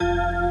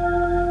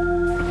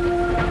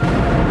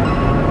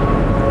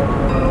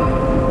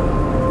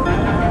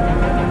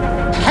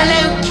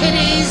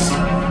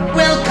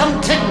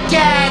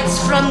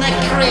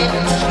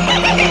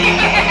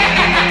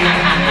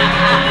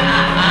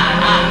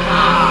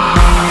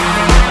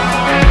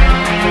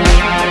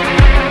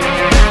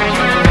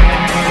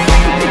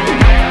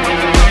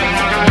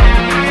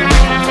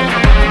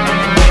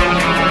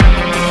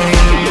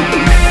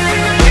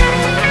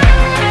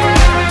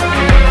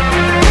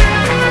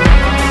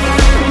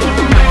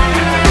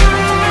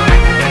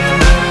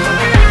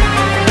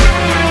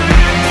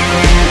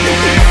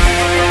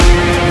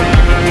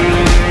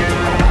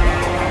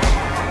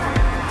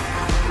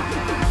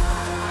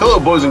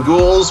Boys and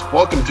ghouls,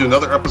 welcome to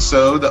another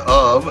episode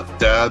of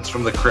Dads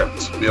from the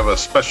Crypt. We have a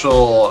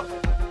special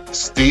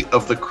State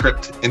of the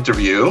Crypt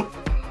interview,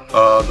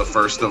 the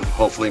first of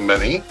hopefully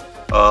many.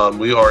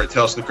 We are a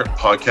Tales from the Crypt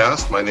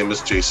podcast. My name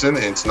is Jason,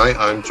 and tonight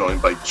I'm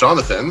joined by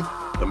Jonathan,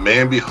 the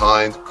man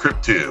behind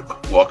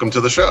CryptTube. Welcome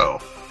to the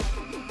show.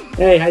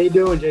 Hey, how you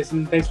doing,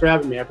 Jason? Thanks for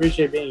having me. I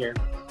appreciate being here.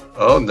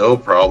 Oh, no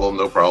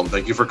problem.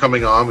 Thank you for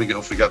coming on. We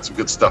hopefully got some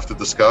good stuff to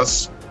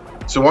discuss.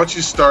 So why don't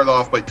you start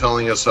off by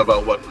telling us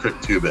about what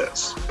CryptTube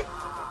is?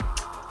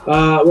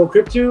 Well,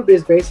 CryptTube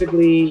is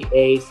basically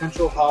a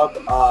central hub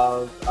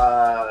of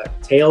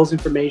Tales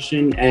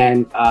information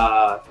and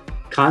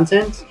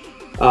content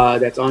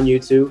that's on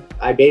YouTube.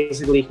 I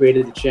basically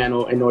created the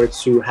channel in order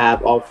to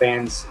have all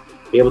fans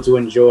be able to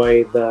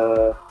enjoy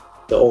the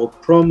old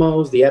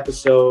promos, the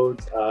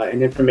episodes,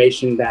 and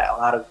information that a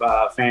lot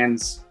of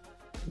fans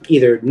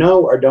either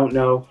know or don't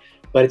know.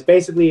 But it's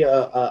basically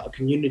a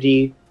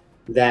community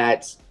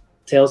that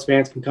Tales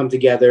fans can come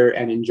together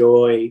and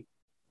enjoy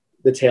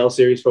the Tales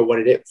series for what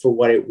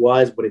it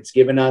was, what it's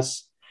given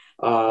us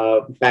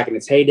back in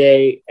its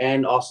heyday,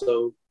 and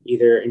also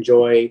either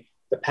enjoy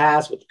the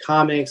past with the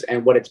comics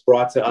and what it's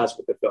brought to us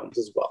with the films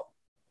as well.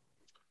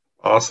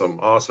 Awesome.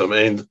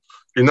 And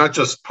you're not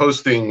just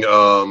posting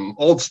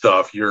old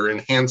stuff, you're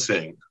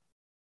enhancing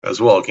as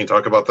well. Can you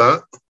talk about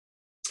that?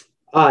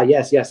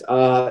 Yes.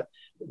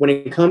 When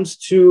it comes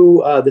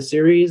to the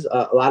series,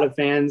 a lot of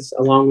fans,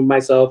 along with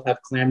myself,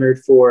 have clamored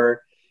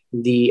for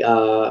the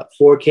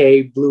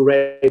 4K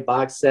Blu-ray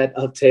box set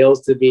of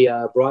Tales to be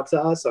brought to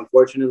us.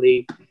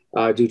 Unfortunately,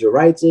 due to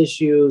rights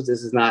issues,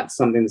 this is not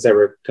something that's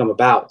ever come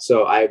about.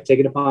 So I've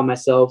taken upon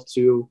myself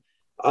to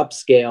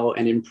upscale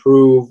and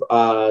improve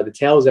the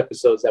Tales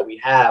episodes that we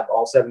have,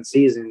 all 7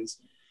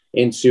 seasons,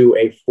 into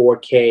a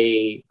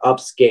 4K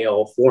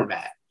upscale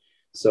format.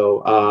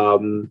 So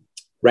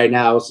right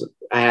now,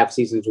 I have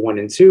seasons 1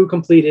 and 2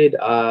 completed,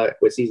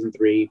 with season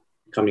 3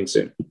 coming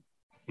soon.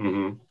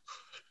 Mm-hmm.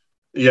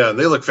 Yeah,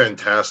 they look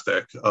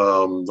fantastic.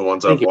 The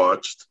ones I've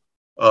watched.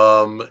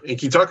 And can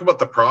you talk about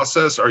the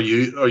process? Are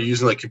you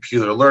using like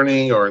computer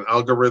learning or an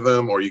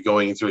algorithm, or are you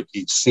going through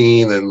each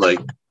scene and like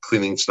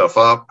cleaning stuff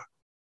up?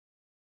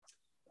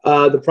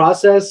 The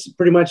process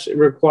pretty much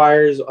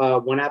requires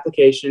one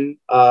application.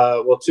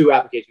 2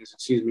 applications.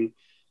 Excuse me.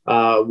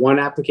 One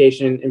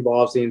application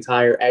involves the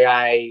entire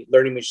AI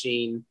learning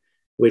machine,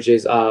 which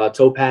is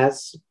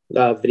Topaz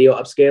Video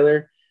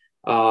Upscaler,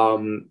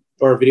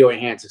 or Video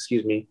Enhance,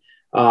 excuse me.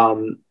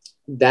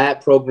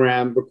 That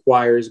program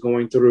requires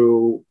going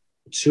through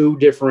 2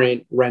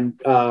 different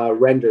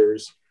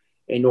renders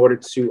in order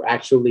to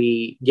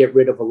actually get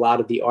rid of a lot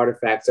of the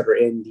artifacts that are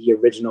in the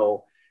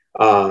original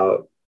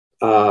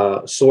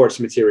source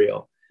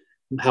material.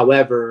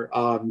 However,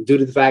 due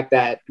to the fact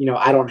that,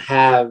 I don't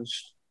have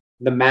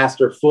the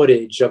master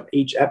footage of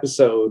each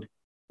episode,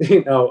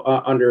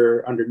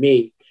 under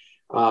me,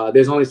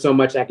 there's only so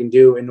much I can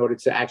do in order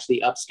to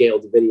actually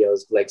upscale the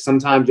videos. Like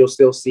sometimes you'll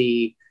still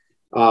see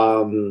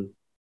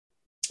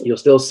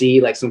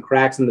like some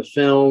cracks in the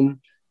film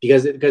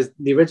because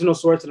the original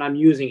source that I'm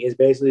using is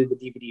basically the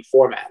DVD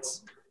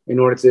formats in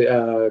order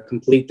to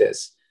complete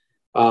this.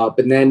 But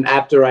then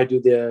after I do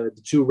the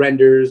 2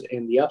 renders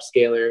and the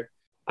upscaler,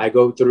 I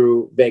go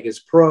through Vegas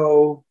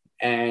Pro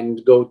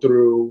and go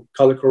through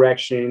color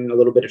correction, a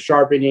little bit of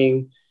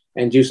sharpening,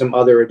 and do some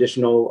other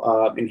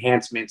additional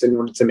enhancements in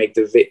order to make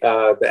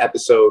the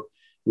episode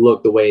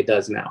look the way it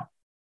does now.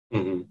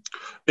 Mm-hmm.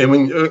 And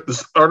when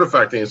this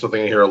artifacting is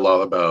something I hear a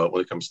lot about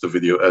when it comes to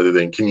video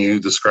editing. Can you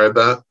describe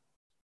that?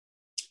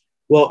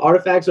 Well,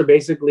 artifacts are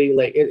basically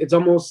like it's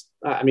almost.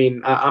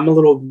 I'm a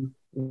little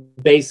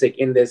basic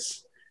in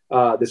this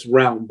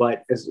realm,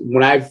 but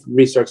when I've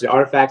researched it,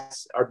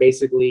 artifacts are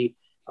basically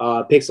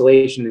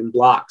pixelation in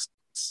blocks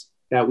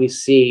that we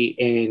see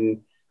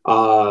in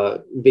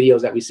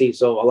videos that we see.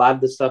 So a lot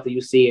of the stuff that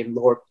you see in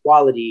lower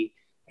quality,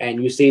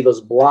 and you see those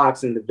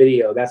blocks in the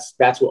video, that's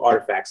what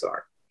artifacts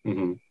are.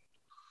 Mm-hmm.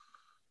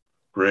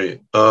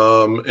 Great.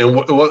 And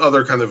what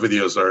other kind of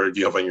videos do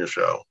you have on your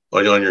show,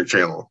 on your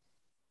channel?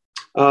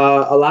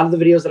 A lot of the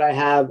videos that I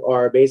have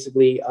are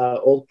basically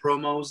old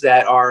promos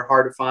that are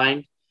hard to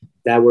find,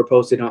 that were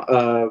posted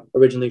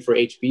originally for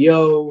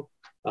HBO,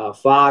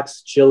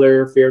 Fox,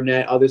 Chiller,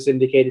 FearNet, other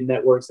syndicated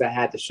networks that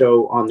had the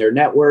show on their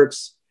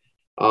networks.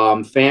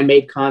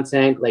 Fan-made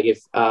content, like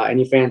if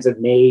any fans have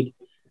made,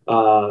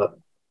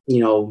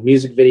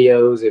 music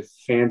videos, if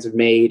fans have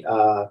made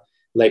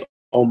like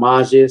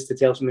homages to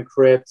Tales from the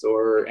Crypt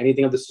or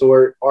anything of the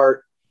sort,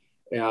 art,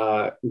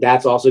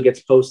 That's also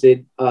gets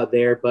posted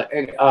there. But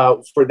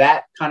for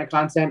that kind of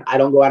content, I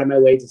don't go out of my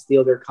way to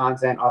steal their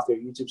content off their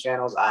YouTube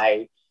channels.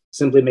 I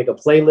simply make a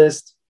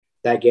playlist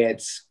that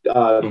gets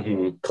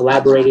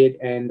collaborated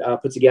and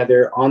put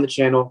together on the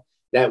channel.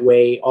 That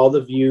way, all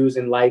the views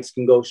and likes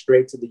can go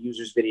straight to the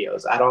user's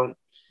videos. I don't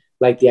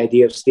like the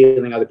idea of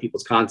stealing other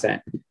people's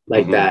content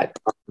like that.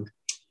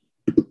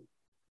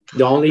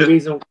 The only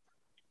reason,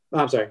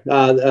 I'm sorry,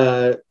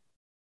 the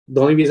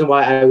only reason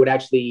why I would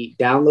actually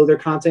download their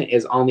content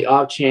is on the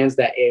off chance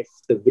that if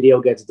the video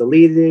gets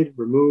deleted,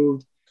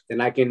 removed, then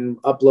I can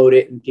upload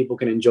it and people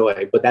can enjoy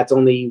it. But that's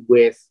only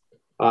with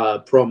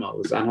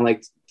promos. I don't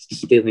like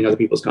stealing other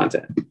people's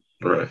content.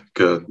 Right.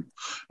 Good.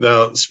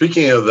 Now,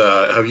 speaking of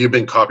that, have you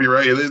been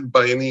copyrighted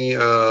by any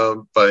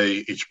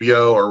by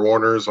HBO or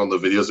Warner's on the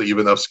videos that you've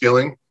been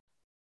upscaling?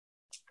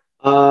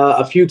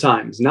 A few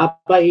times, not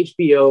by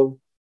HBO,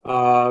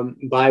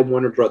 by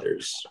Warner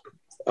Brothers,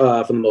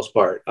 for the most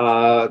part.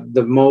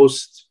 The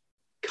most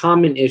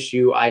common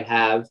issue I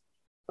have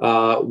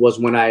was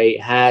when I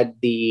had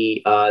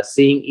the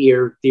Seeing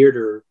Ear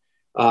Theater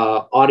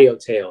audio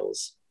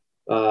tales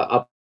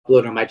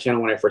uploaded on my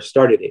channel when I first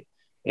started it.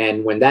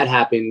 And when that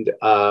happened,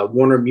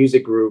 Warner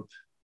Music Group,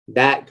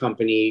 that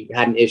company,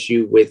 had an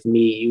issue with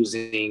me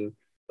using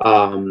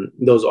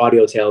those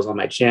audio tales on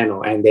my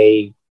channel. And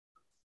they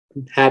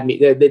had me,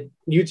 the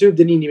YouTube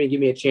didn't even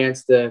give me a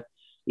chance to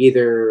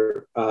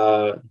either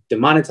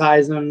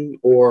demonetize them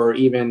or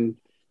even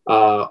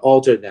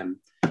alter them.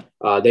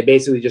 They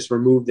basically just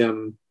removed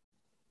them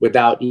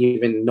without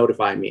even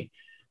notifying me.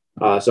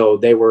 So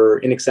they were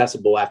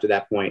inaccessible after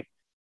that point.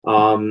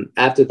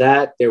 After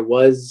that, there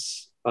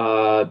was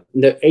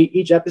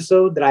each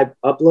episode that I've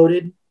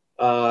uploaded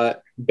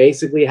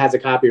basically has a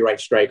copyright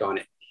strike on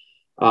it,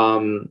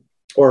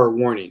 or a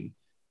warning,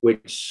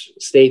 which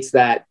states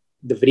that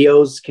the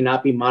videos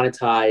cannot be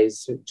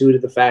monetized due to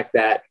the fact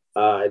that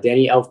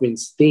Danny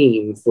Elfman's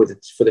theme for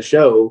the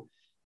show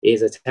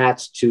is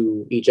attached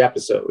to each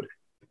episode.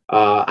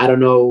 I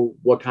don't know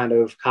what kind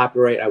of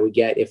copyright I would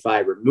get if I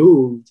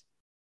removed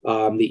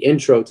the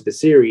intro to the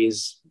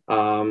series.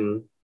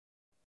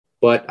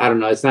 But I don't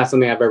know. It's not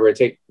something I've ever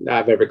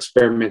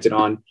experimented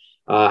on.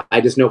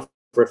 I just know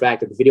for a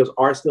fact that the videos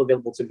are still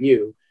available to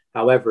view.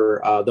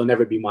 However, they'll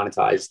never be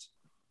monetized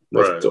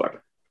whatsoever. Right.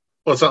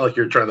 Well, it's not like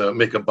you're trying to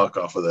make a buck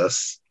off of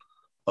this.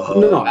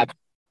 No.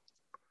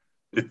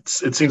 It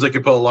seems like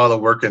you put a lot of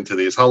work into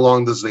these. How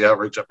long does the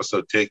average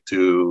episode take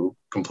to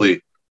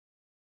complete?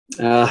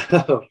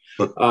 One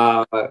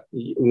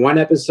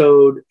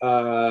episode,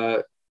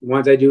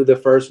 once I do the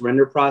first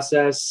render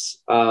process,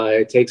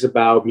 it takes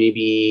about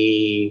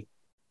maybe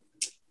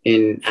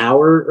an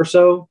hour or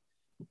so.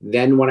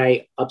 Then when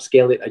I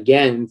upscale it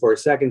again for a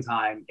second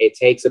time, it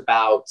takes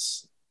about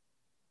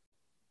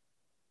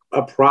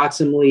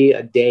approximately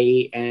a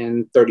day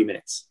and 30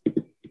 minutes.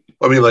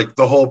 I mean, like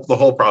the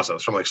whole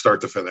process from like start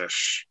to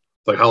finish.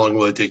 Like, how long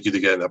will it take you to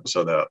get an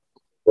episode out?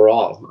 For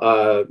all,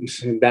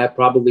 that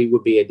probably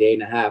would be a day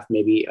and a half,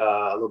 maybe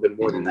a little bit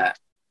more than that,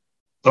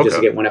 just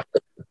to get one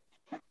episode.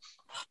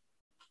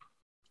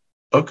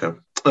 Okay.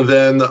 And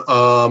then,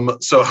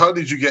 so how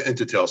did you get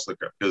into Tales of the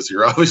Crypt? Because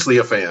you're obviously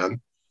a fan.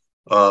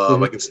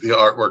 I can see the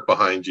artwork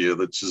behind you,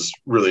 which is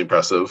really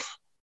impressive.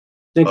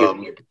 Thank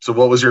you. So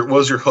what was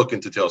your hook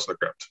into Tales of the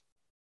Crypt?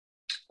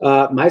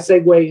 My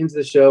segue into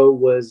the show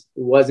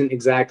wasn't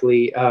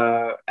exactly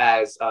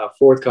as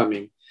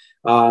forthcoming.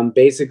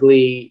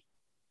 Basically,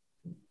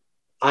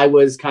 I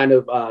was kind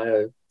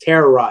of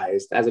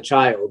terrorized as a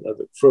child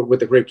with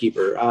the Crypt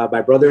Keeper.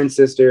 My brother and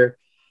sister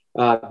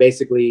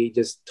basically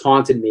just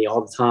taunted me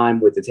all the time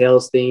with the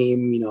Tales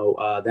theme,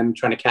 them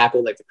trying to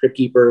cackle like the Crypt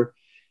Keeper,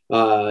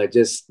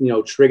 just,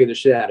 trigger the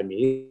shit out of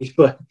me.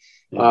 But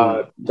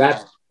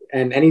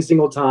and any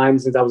single time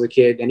since I was a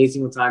kid, any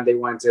single time they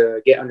wanted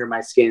to get under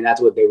my skin, that's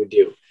what they would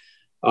do.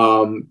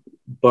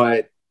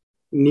 But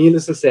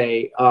needless to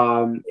say,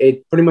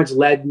 it pretty much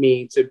led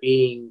me to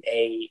being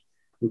a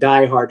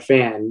diehard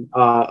fan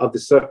of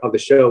the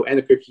show and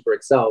the Crypt Keeper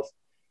itself.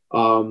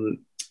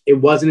 It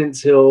wasn't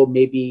until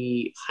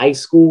maybe high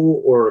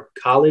school or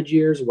college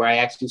years where I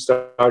actually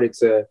started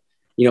to,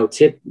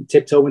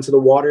 tiptoe into the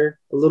water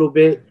a little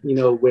bit,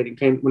 when it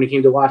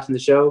came to watching the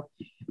show.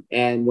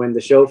 And when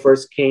the show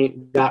first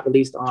got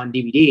released on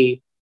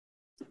DVD,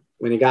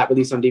 when it got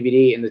released on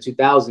DVD in the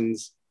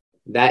 2000s,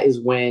 that is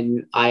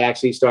when I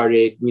actually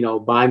started,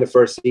 buying the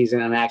first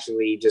season and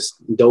actually just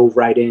dove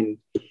right in.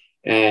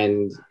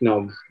 And,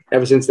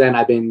 ever since then,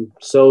 I've been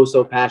so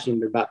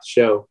passionate about the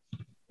show.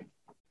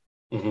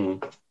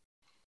 Mm-hmm.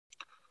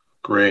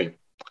 Great.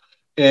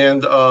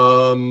 And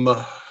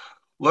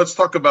let's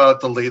talk about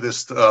the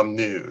latest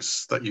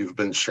news that you've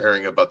been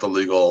sharing about the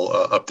legal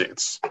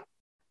updates.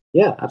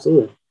 Yeah,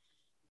 absolutely.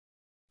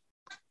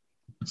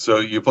 So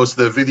you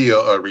posted a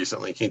video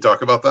recently. Can you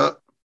talk about that?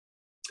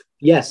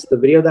 Yes, the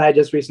video that I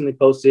just recently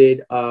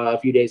posted a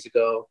few days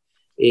ago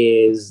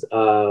is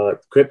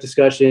Crypt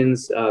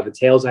discussions, the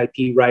Tales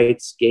IP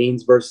rights,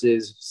 Gaines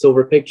versus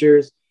Silver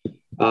Pictures.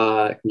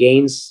 The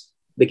Gaines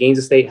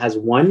estate has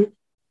won.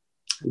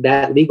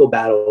 that legal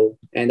battle,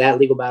 and that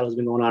legal battle has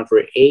been going on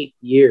for 8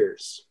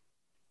 years.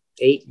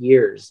 8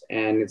 years,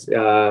 and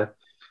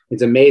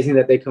it's amazing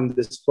that they come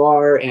this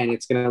far, and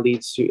it's going to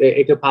lead to,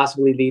 it could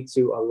possibly lead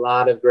to a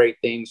lot of great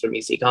things from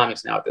EC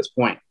Comics now at this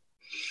point.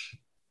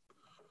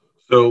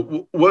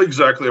 So what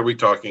exactly are we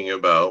talking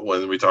about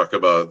when we talk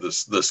about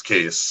this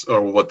case,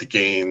 or what the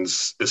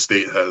Gaines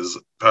estate has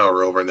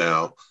power over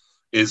now?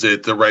 Is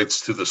it the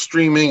rights to the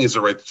streaming? Is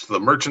it rights to the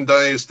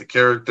merchandise, the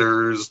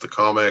characters, the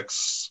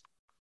comics,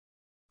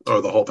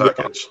 or the whole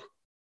package?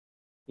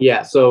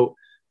 Yeah, so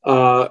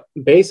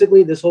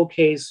basically this whole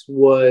case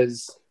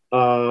was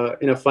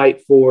in a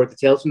fight for the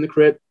Tales from the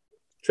Crypt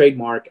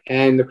trademark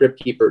and the Crypt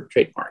Keeper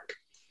trademark.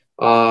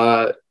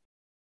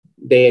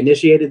 They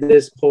initiated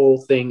this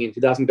whole thing in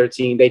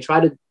 2013. They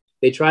filed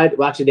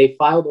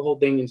the whole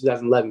thing in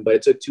 2011, but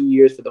it took 2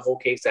 years for the whole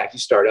case to actually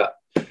start up.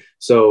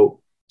 So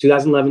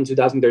 2011,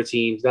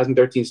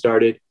 2013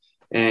 started,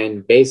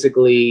 and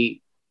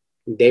basically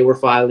they were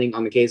filing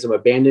on the case of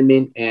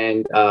abandonment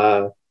and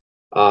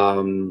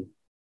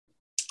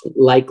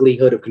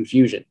likelihood of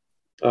confusion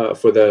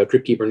for the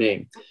Crypt Keeper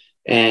name.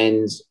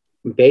 And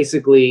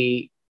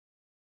basically,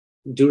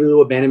 due to the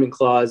abandonment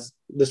clause,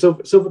 the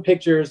Silver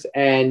Pictures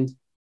and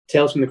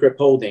Tales from the Crypt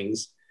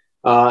Holdings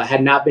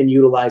had not been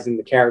utilizing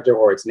the character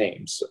or its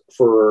names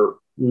for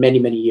many,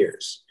 many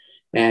years.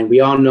 And we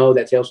all know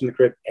that Tales from the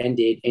Crypt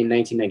ended in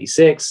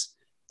 1996.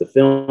 The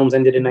films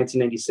ended in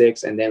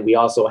 1996. And then we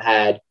also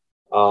had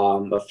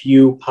a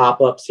few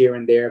pop-ups here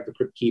and there of the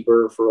Crypt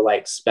Keeper for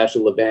like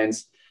special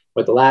events.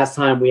 But the last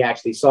time we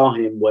actually saw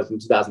him was in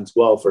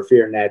 2012 for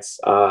FearNet's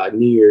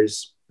New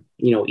Year's,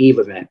 Eve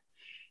event.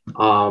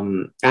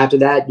 After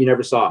that, you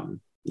never saw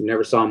him. You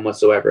never saw him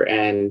whatsoever.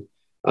 And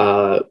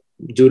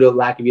due to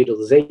lack of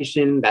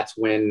utilization, that's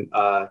when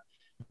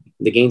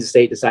the Gaines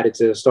estate decided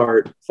to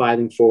start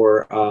filing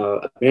for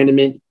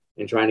abandonment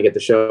and trying to get the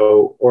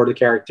show or the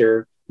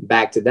character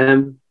back to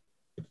them.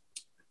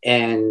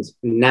 And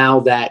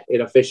now that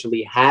it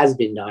officially has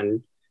been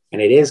done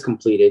and it is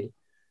completed,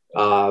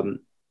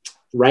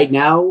 right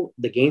now,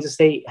 the Gaines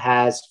estate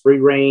has free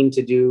reign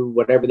to do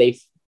whatever they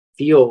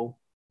feel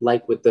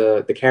like with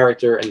the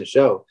character and the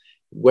show,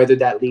 whether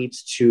that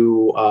leads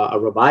to a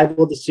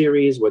revival of the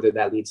series, whether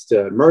that leads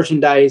to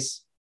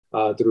merchandise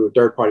through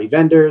third-party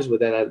vendors,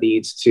 whether that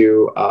leads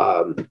to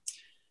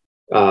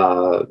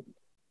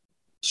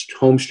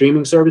home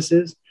streaming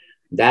services.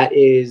 That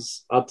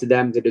is up to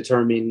them to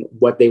determine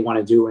what they want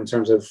to do in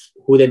terms of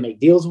who they make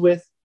deals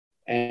with.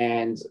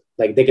 And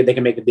like they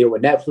can make a deal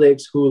with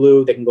Netflix,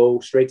 Hulu. They can go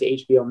straight to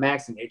HBO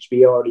Max, and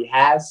HBO already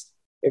has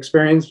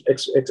experience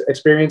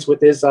with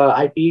this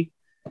IP.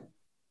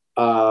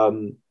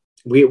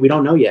 We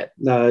don't know yet.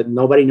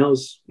 Nobody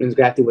knows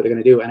exactly what they're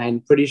going to do, and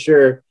I'm pretty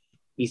sure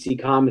EC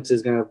Comics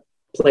is going to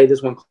play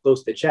this one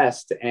close to the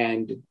chest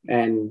and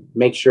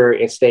make sure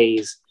it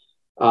stays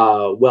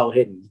well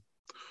hidden.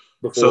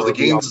 So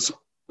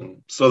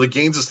the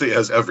Gaines estate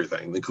has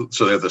everything.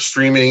 So they have the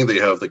streaming, they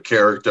have the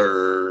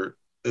character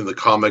in the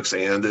comics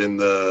and in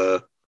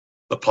the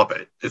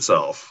puppet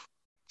itself.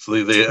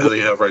 So they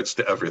have rights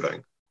to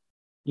everything.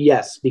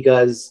 Yes,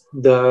 because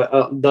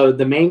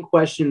the main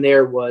question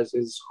there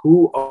is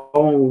who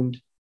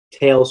owned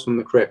Tales from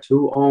the Crypt,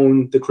 who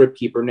owned the Crypt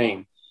Keeper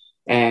name,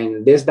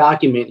 and this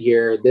document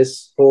here,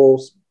 this whole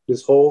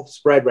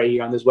spread right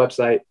here on this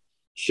website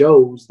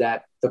shows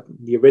that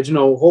the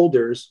original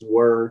holders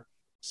were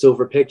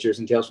Silver Pictures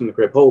and Tales from the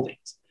Crypt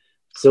Holdings.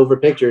 Silver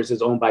Pictures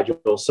is owned by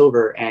Joel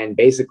Silver, and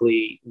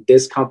basically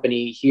this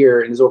company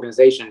here in this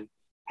organization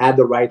had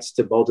the rights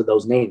to both of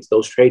those names,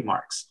 those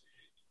trademarks.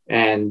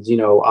 And did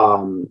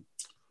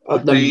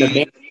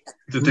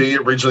they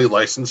originally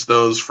license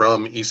those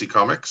from EC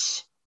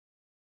Comics?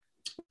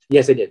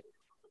 Yes, they did.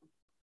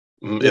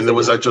 And then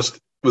was that just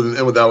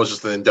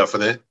an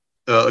indefinite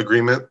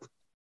agreement?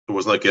 There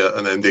was like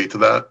an end date to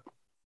that?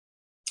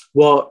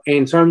 Well,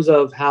 in terms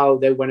of how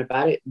they went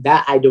about it,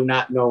 that I do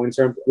not know in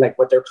terms of like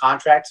what their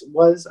contract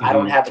was. Mm-hmm. I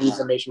don't have any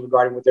information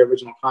regarding what their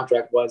original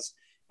contract was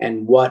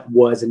and what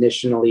was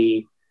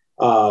initially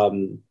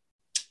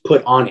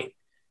put on it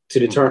to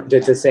determine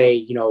to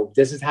say,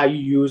 this is how you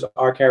use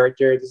our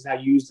character. This is how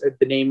you use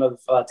the name of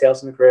Tales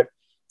from the Crypt.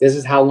 This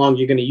is how long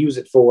you're going to use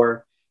it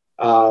for.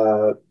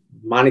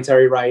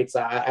 Monetary rights.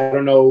 I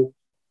don't know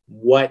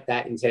what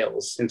that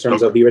entails in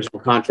terms of the original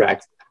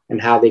contract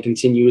and how they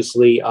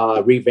continuously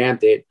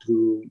revamped it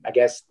through, I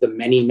guess, the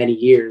many, many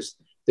years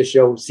the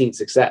show's seen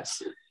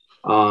success.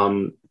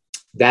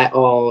 That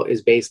all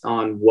is based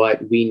on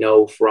what we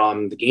know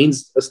from the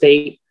Gaines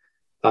estate,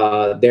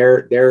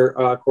 their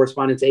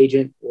correspondence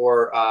agent,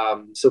 or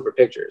Silver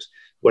Pictures.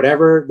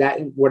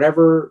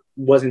 Whatever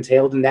was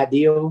entailed in that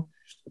deal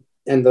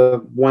and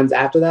the ones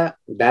after that,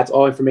 that's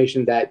all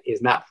information that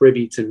is not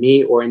privy to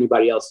me or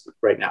anybody else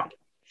right now.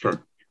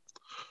 Sure.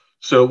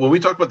 So when we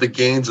talk about the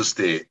Gaines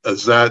estate,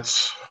 is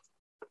that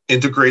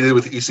integrated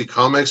with EC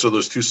Comics, or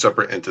those two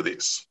separate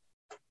entities?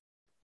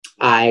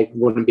 I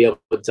wouldn't be able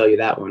to tell you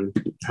that one.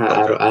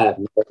 Okay. I have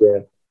no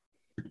idea.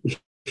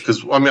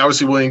 Because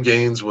obviously William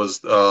Gaines was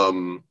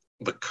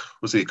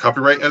was he a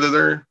copyright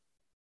editor,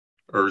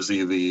 or is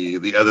he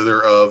the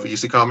editor of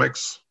EC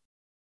Comics?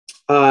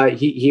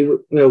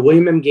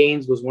 William M.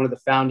 Gaines was one of the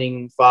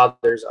founding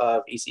fathers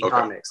of EC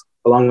Comics,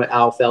 along with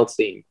Al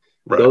Feldstein.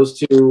 Right. Those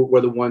two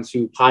were the ones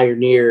who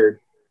pioneered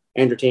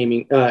an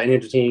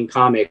entertaining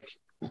comic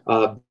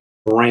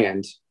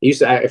brand. It used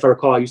to, if I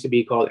recall, it used to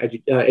be called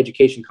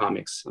Education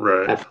Comics.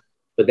 Right.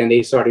 But then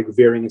they started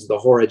veering into the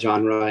horror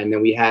genre, and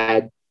then we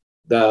had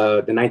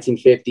the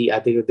 1950, I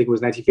think it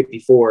was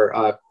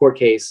 1954 court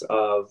case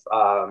of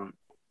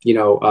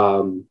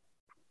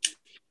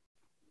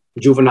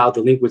juvenile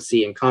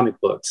delinquency in comic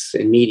books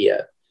and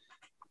media.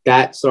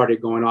 That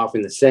started going off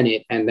in the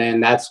Senate, and then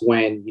that's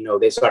when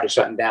they started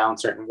shutting down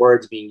certain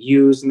words being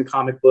used in the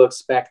comic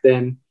books back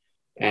then,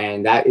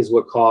 and that is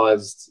what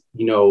caused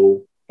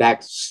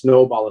that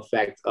snowball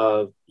effect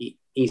of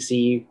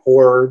EC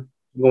horror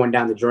going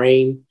down the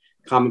drain.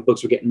 Comic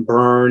books were getting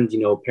burned.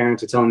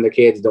 Parents are telling their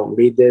kids, "Don't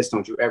read this.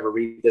 Don't you ever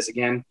read this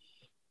again."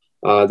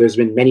 There's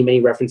been many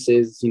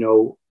references,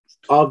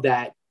 of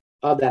that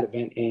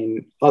event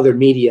in other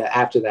media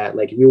after that.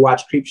 Like if you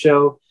watch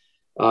Creepshow,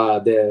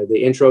 the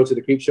intro to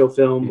the Creepshow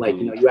film, like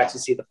you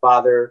actually see the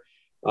father,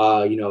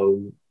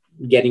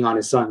 getting on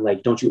his son,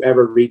 like, "Don't you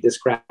ever read this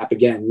crap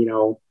again.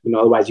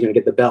 Otherwise you're gonna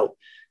get the belt."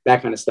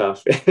 That kind of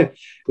stuff.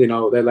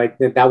 They're like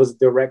that was a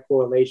direct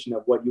correlation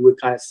of what you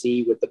would kind of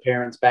see with the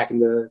parents back in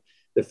the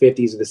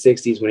 50s or the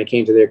 60s when it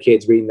came to their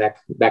kids reading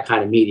that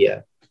kind of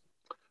media.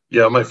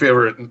 Yeah, my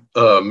favorite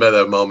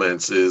meta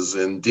moments is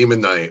in Demon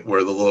Knight,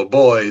 where the little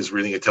boy is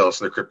reading a Tales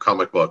from the Crypt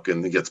comic book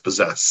and he gets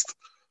possessed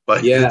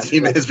by the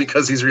demon is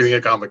because he's reading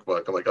a comic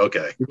book. I'm like,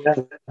 okay,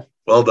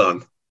 well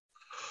done.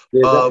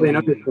 Yeah,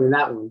 definitely in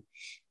that one.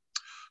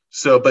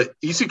 So, but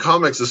EC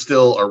Comics is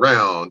still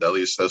around, at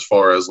least as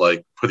far as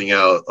like putting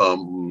out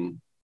not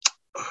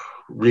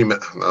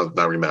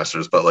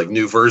remasters, but like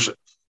new version.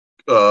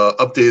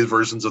 Updated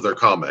versions of their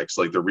comics,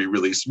 like the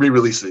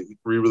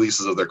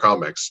re-releases of their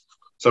comics.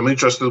 So I'm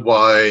interested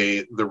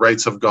why the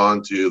rights have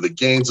gone to the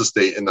Gaines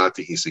estate and not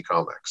to EC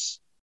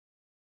Comics.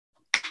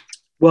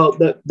 Well,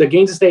 the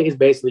Gaines estate is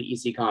basically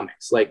EC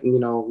Comics. Like,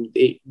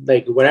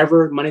 like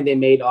whatever money they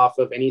made off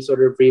of any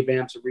sort of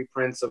revamps or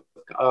reprints of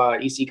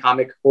EC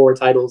comic horror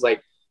titles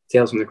like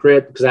Tales from the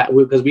Crypt,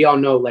 because we all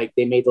know like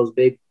they made those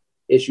big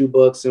issue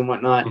books and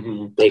whatnot.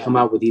 They come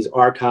out with these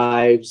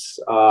archives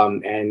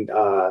and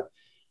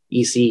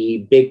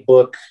EC big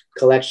book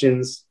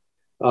collections,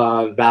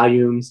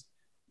 volumes.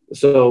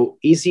 So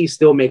EC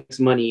still makes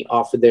money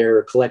off of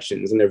their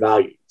collections and their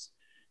volumes.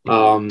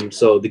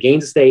 So the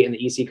Gaines estate and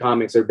the EC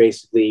Comics are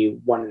basically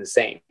one and the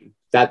same.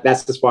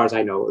 That's as far as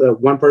I know.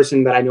 One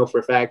person that I know for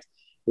a fact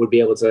would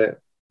be able to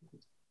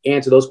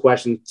answer those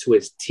questions to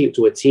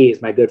a T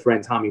is my good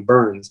friend Tommy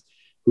Burns,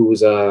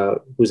 who's an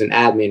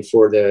admin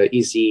for the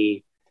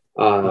EC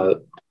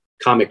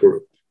comic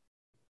group.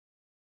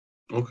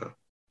 Okay.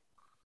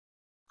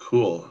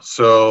 Cool.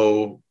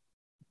 So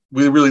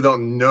we really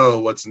don't know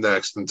what's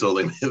next until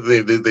they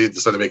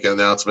decide to make an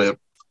announcement,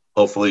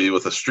 hopefully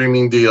with a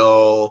streaming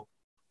deal,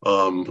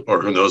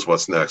 or who knows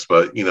what's next.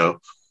 But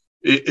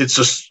it's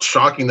just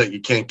shocking that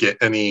you can't get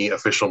any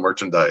official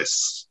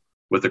merchandise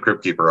with the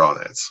Crypt Keeper on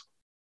it,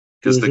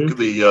 because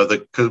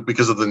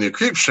because of the new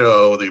Creep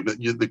Show,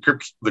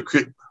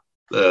 the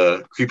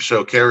Creep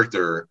Show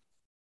character,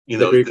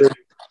 the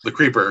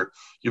Creeper.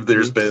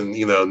 There's been,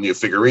 new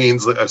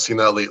figurines. I've seen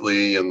that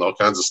lately and all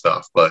kinds of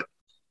stuff, but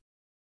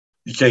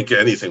you can't get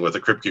anything with the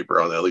Crypt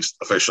Keeper on it, at least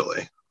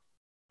officially.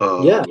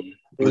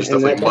 There's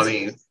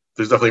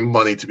definitely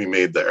money to be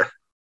made there.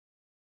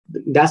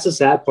 That's the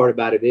sad part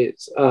about it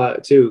is,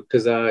 too,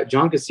 because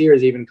John Kassir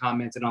has even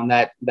commented on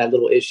that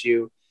little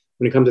issue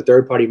when it comes to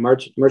third-party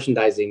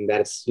merchandising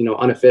that's,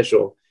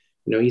 unofficial.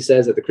 He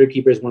says that the Crypt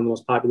Keeper is one of the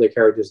most popular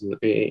characters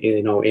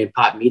in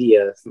pop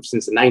media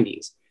since the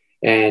 90s.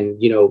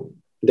 And,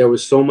 there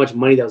was so much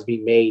money that was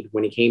being made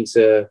when it came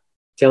to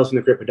Tales from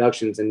the Crypt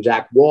Productions and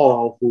Jack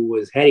Wall, who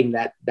was heading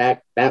that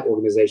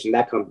organization,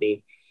 that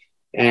company.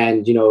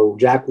 And,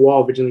 Jack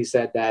Wall originally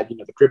said that,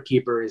 the Crypt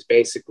Keeper is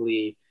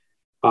basically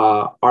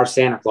our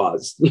Santa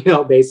Claus,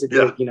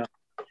 basically,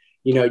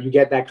 you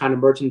get that kind of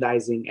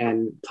merchandising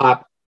and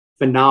pop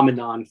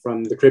phenomenon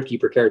from the Crypt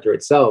Keeper character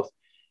itself.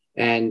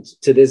 And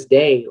to this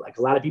day, like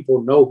a lot of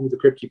people know who the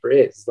Crypt Keeper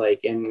is,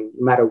 like, and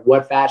no matter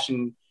what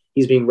fashion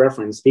he's being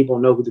referenced, people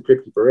know who the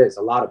Crypt Keeper is,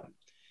 a lot of them.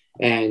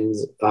 And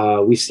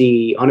we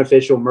see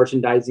unofficial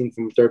merchandising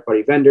from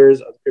third-party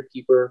vendors of the Crypt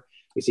Keeper.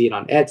 We see it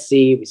on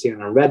Etsy. We see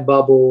it on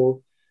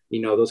Redbubble.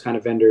 Those kind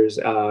of vendors.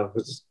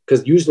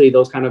 Because usually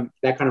that kind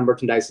of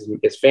merchandise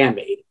is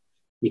fan-made.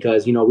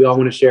 Because we all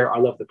want to share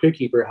our love of the Crypt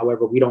Keeper.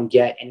 However, we don't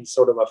get any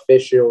sort of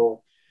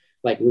official,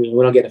 like we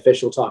don't get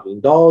official talking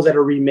dolls that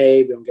are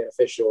remade. We don't get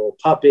official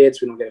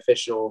puppets. We don't get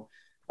official,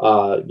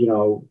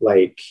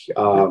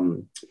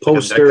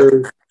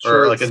 posters.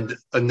 Or like a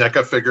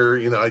NECA figure,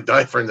 I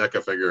die for a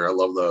NECA figure. I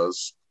love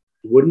those.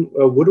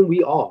 Wouldn't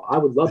we all? I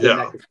would love the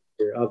NECA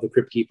figure of the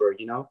Crypt Keeper.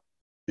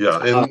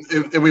 Yeah,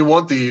 and we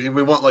want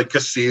like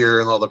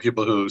Kassir and all the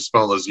people who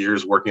spent all those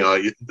years working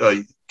on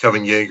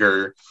Kevin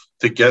Yeager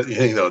to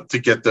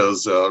get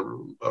those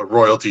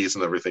royalties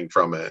and everything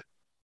from it.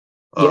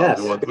 Yes.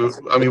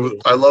 I mean,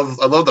 I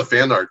love the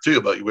fan art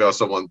too, but we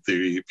also want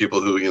the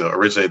people who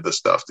originated this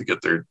stuff to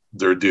get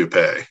their due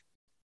pay.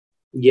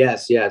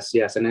 Yes,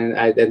 and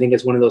I think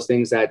it's one of those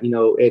things that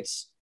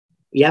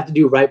you have to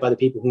do right by the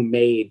people who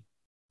made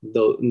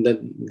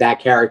that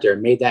character,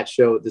 made that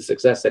show the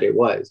success that it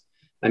was.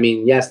 I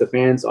mean, yes, the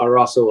fans are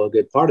also a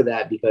good part of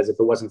that, because if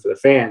it wasn't for the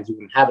fans, we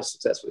wouldn't have a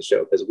successful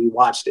show, because we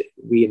watched it,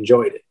 we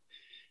enjoyed it.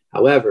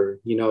 However,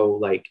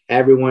 like,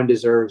 everyone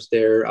deserves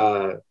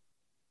their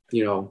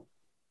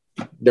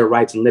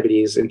rights and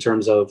liberties in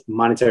terms of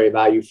monetary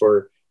value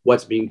for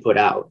what's being put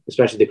out,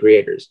 especially the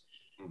creators.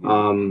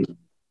 Mm-hmm.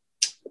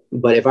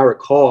 But if I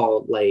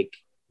recall, like,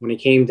 when it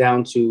came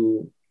down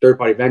to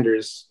third-party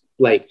vendors,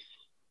 like,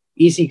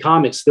 EC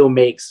Comics still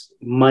makes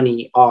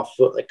money off,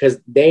 because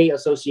they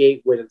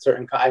associate with a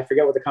certain, I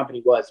forget what the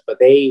company was, but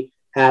they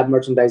have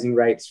merchandising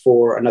rights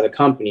for another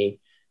company.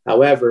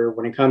 However,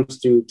 when it comes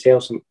to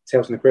Tales from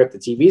the Crypt, the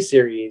TV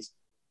series,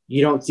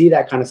 you don't see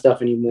that kind of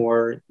stuff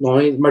anymore. The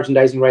only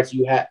merchandising rights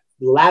you had,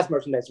 the last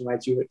merchandising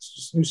rights you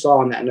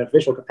saw in an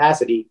official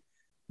capacity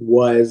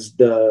was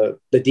the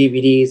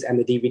DVDs and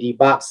the DVD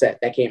box set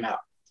that came out.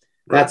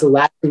 Right. That's the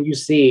last thing you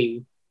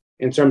see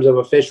in terms of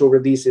official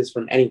releases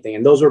from anything.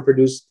 And those were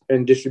produced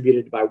and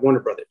distributed by Warner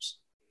Brothers.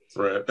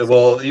 Right.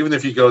 Well, even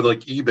if you go to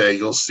like eBay,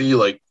 you'll see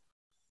like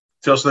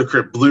Tales from the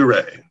Crypt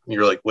Blu-ray. And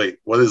you're like, wait,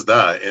 what is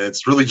that? And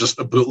it's really just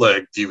a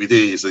bootleg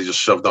DVDs they just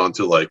shoved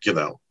onto like,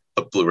 a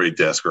Blu-ray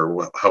disc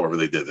or however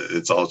they did it.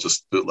 It's all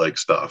just bootleg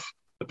stuff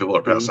that people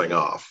are passing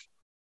off.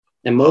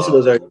 And most of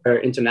those are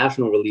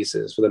international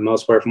releases for the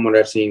most part, from what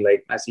I've seen.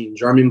 Like, I've seen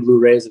German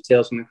Blu-rays of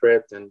Tales from the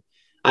Crypt, and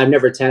I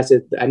never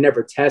tested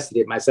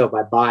it myself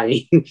by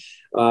buying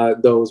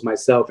those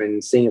myself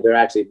and seeing if they're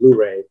actually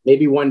Blu-ray.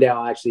 Maybe one day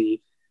I'll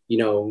actually,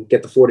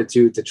 get the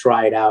fortitude to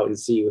try it out and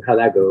see how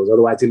that goes.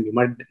 Otherwise, it's going to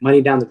be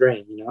money down the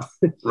drain,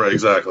 Right,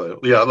 exactly.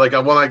 Yeah, like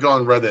when I go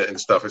on Reddit and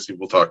stuff, I see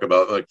people talk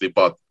about like they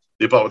bought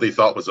what they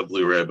thought was a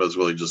Blu-ray, but it's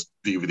really just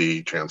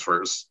DVD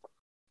transfers,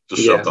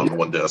 just shoved on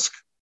one disc.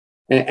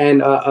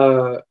 And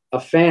a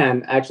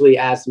fan actually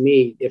asked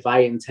me if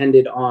I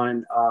intended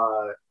on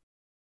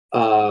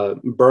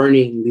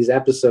burning these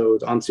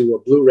episodes onto a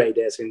Blu-ray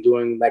disc and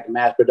doing like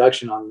mass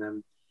production on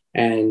them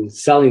and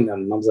selling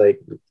them. I was like,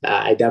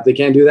 I definitely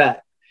can't do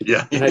that.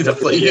 Yeah, you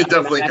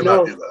definitely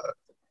cannot do that.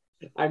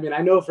 I mean,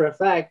 I know for a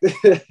fact.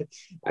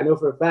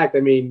 I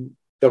mean,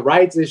 the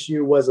rights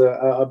issue was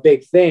a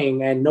big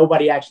thing, and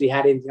nobody actually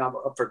had anything up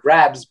for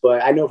grabs.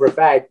 But I know for a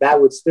fact that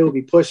would still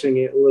be pushing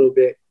it a little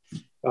bit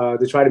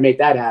to try to make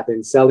that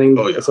happen. Selling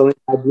my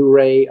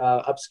Blu-ray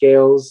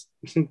upscales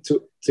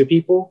to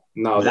people.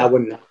 No, that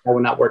would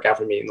not work out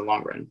for me in the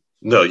long run.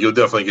 No, you'll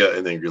definitely get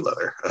an angry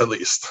letter, at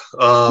least.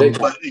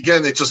 But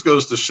again, it just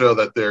goes to show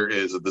that there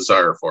is a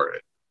desire for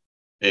it.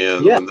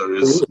 And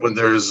when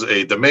there's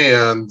a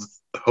demand,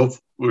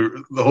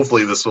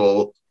 hopefully this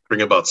will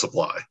bring about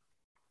supply.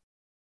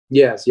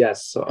 Yes.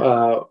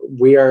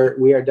 We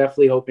are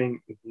definitely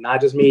hoping,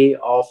 not just me,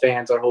 all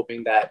fans are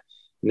hoping that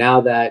now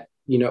that,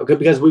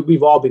 because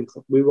we've all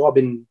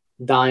been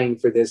dying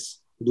for this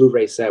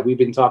Blu-ray set. We've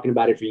been talking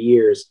about it for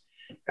years.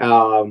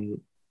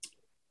 And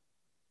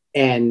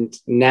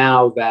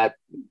now that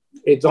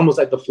it's almost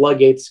like the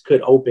floodgates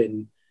could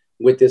open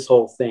with this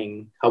whole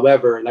thing.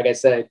 However, like I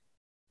said,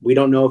 we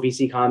don't know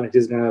if EC Comics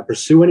is going to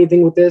pursue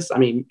anything with this. I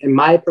mean, in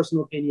my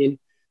personal opinion,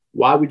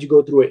 why would you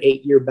go through an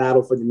 8-year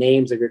battle for the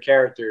names of your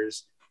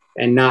characters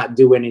and not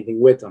do anything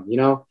with them?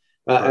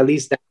 At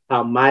least that's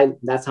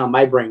how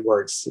my brain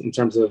works in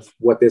terms of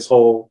what this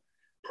whole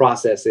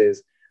process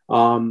is.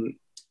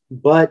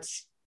 But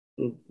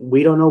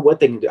we don't know what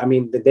they can do. I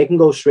mean, they can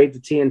go straight to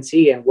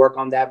TNT and work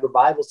on that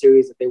revival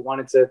series that they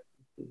wanted to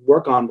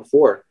work on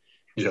before.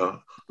 Yeah.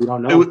 We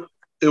don't know.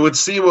 It would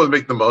seem what would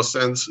make the most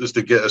sense is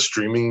to get a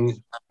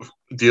streaming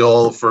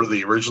deal for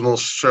the original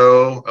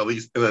show, at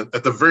least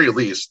at the very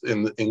least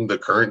in the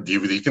current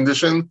DVD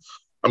condition.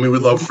 I mean,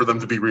 we'd love for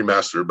them to be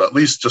remastered, but at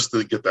least just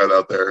to get that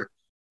out there.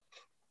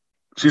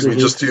 Excuse me,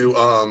 just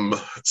to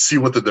see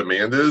what the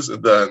demand is,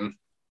 and then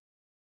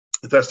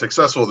if that's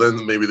successful,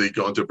 then maybe they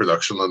go into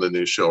production on the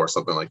new show or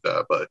something like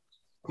that. But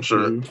I'm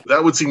sure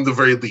that would seem the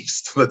very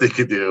least that they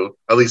could do,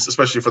 at least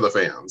especially for the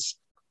fans,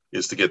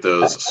 is to get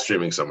those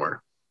streaming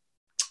somewhere.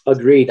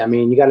 Agreed. I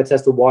mean, you got to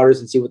test the waters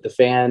and see what the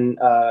fan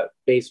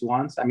base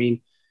wants. I mean,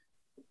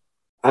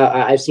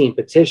 I've seen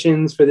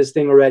petitions for this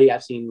thing already.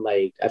 I've seen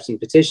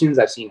petitions.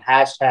 I've seen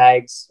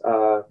hashtags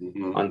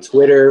on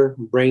Twitter,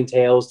 bring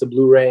Tales to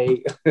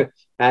Blu-ray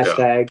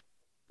hashtag,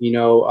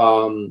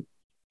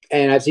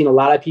 and I've seen a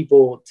lot of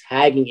people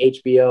tagging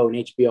HBO and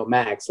HBO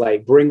Max,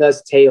 like, bring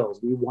us Tales.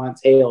 We want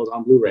Tales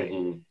on Blu-ray.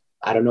 Mm-hmm.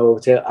 I don't know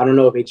if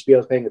HBO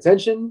is paying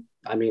attention.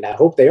 I mean, I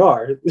hope they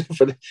are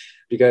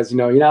because,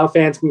 how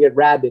fans can get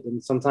rabid,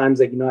 and sometimes,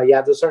 like, you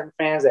have those certain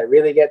fans that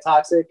really get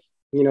toxic.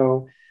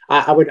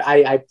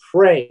 I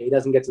pray it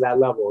doesn't get to that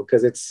level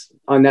because it's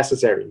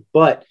unnecessary.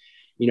 But,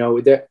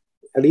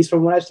 at least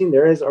from what I've seen,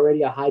 there is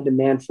already a high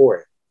demand for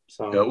it.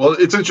 So yeah, well,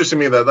 it's interesting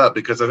to me that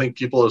because I think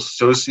people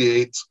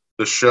associate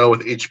the show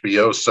with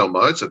HBO so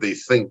much that they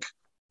think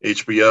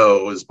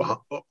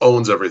HBO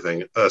owns everything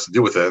that has to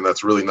do with it, and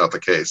that's really not the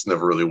case.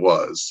 Never really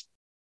was.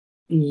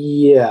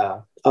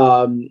 yeah,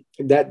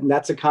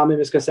 that's a common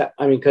misconception.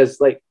 I mean,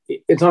 because like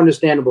it's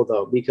understandable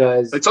though,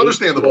 because It's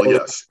understandable, HBO,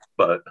 yes,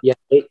 but yeah,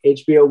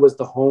 HBO was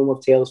the home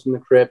of Tales from the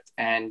Crypt,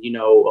 and you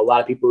know, a lot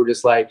of people were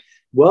just like,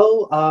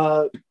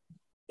 well,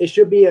 it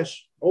should be a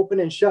open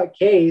and shut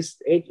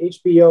case.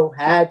 HBO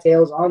had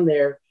Tales on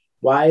there.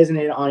 Why isn't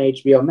it on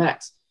HBO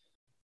Max?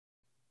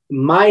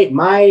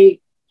 My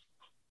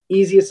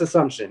easiest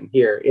assumption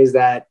here is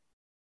that,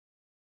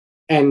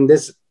 and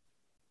this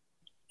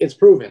it's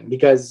proven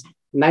because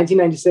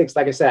 1996,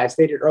 like I said, I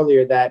stated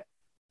earlier that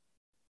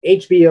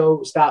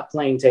HBO stopped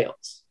playing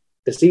Tales.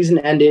 The season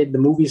ended, the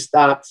movie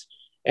stopped,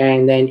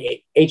 and then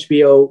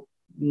HBO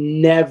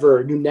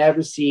you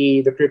never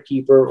see The Crypt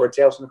Keeper or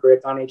Tales from the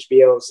Crypt on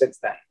HBO since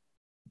then.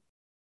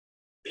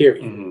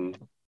 Period.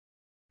 mm-hmm.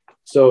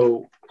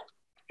 So,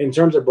 in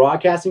terms of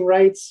broadcasting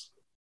rights,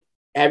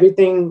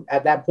 everything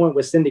at that point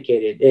was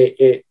syndicated.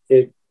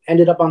 It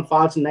ended up on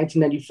Fox in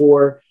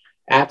 1994.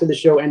 After the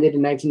show ended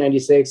in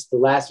 1996, the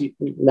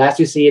last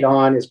you see it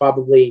on is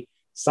probably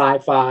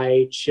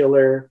Sci-Fi,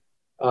 Chiller.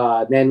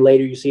 Then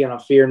later you see it on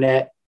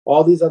FearNet.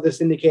 All these other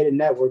syndicated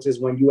networks is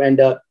when you end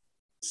up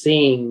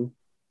seeing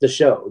the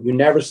show. You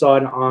never saw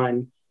it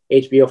on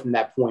HBO from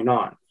that point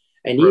on.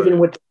 And even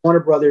with the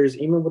Warner Brothers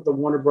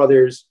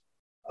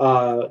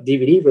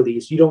DVD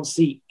release, you don't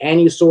see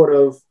any sort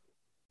of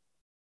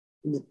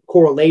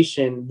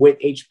correlation with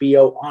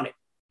HBO on it.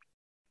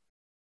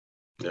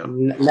 Yeah.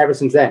 Never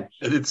since then.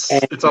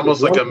 It's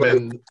almost like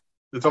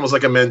it's almost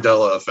like a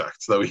Mandela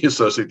effect that we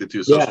associate the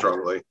two so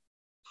strongly.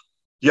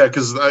 Yeah,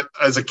 because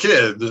as a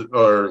kid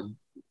or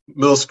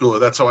middle schooler,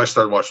 that's how I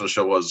started watching the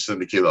show, was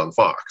syndicated on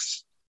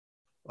Fox.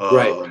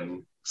 Right.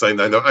 So I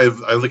know I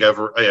don't think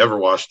I ever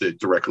watched it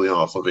directly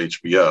off of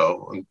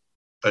HBO, and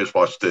I just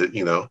watched it,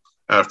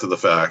 after the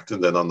fact,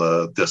 and then on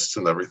the discs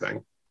and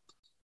everything.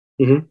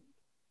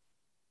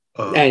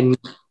 Mm-hmm. And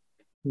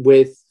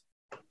with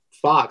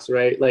Fox,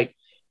 right? Like,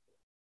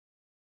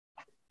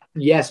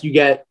 yes, you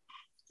get,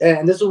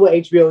 and this is what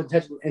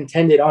HBO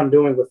intended on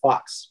doing with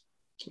Fox,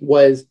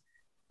 was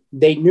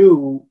they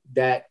knew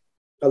that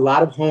a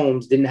lot of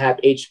homes didn't have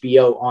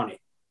HBO on it,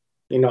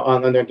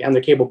 on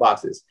their cable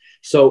boxes.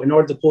 So in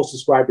order to pull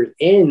subscribers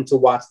in to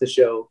watch the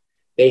show,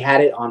 they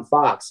had it on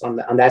Fox, on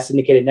that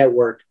syndicated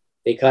network.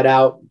 They cut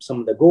out some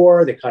of the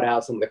gore, they cut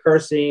out some of the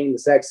cursing, the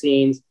sex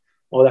scenes,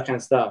 all that kind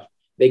of stuff.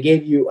 They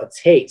gave you a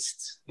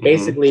taste,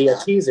 basically a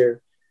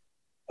teaser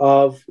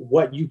of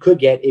what you could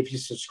get if you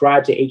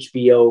subscribe to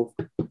HBO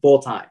full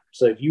time.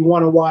 So if you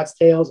want to watch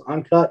Tales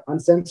uncut,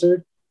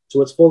 uncensored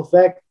to its full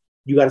effect,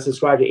 you got to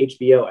subscribe to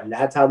HBO. And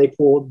that's how they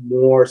pulled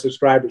more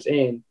subscribers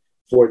in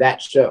for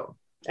that show,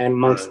 and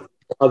amongst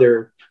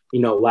other,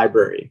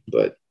 library.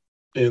 But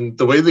and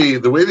the way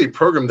they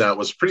programmed that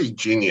was pretty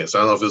genius. I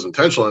don't know if it was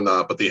intentional or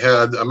not, but they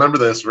had, I remember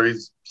this very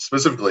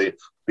specifically.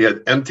 We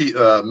had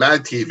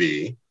Mad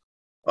TV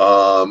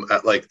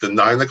at like the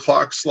 9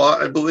 o'clock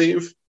slot, I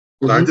believe,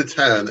 9 to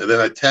 10, and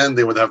then at 10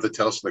 they would have the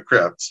Tales from the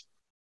Crypt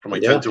from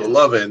like 10 to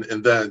 11,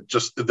 and then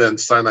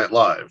Saturday Night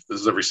Live.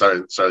 This is every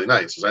Saturday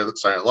night. So Saturday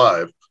Night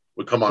Live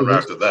would come on right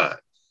after that.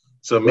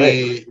 So when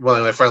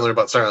I finally learned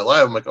about Saturday Night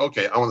Live, I'm like,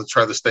 okay, I want to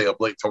try to stay up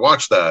late to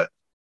watch that.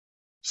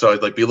 So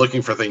I'd like be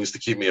looking for things to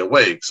keep me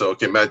awake. So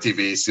Mad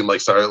TV seemed like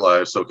Saturday Night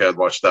Live, so I'd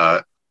watch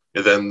that.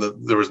 And then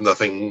there was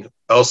nothing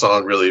else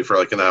on really for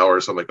like an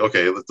hour. So I'm like,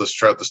 okay, let's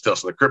try out this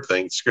Tales from the Crypt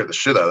thing. It scared the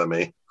shit out of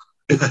me.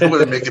 I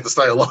wouldn't make it to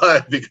Saturday Night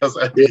Live because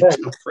I'd be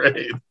too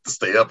afraid to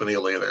stay up any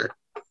later.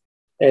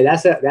 Hey,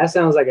 that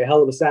sounds like a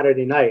hell of a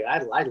Saturday night. I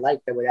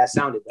like the way that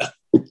sounded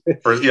though.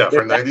 For a young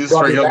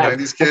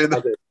 90s kid.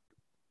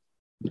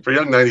 For a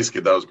young 90s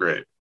kid, that was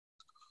great.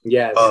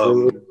 Yes,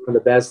 one of the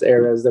best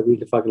eras that we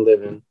could fucking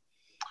live in.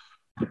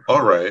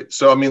 All right.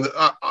 So, I mean,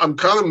 I'm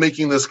kind of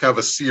making this kind of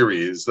a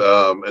series,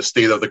 a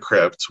State of the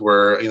Crypt,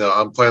 where,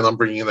 I'm planning on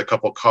bringing in a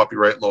couple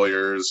copyright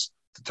lawyers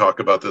to talk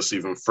about this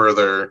even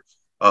further.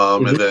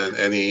 And then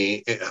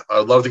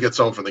I'd love to get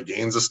someone from the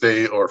Gaines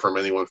estate or from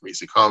anyone from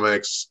EC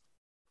Comics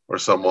or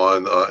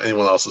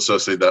anyone else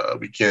associated that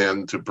we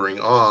can to bring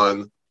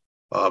on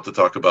to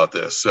talk about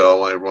this. So I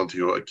want everyone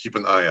to keep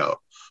an eye out.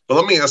 But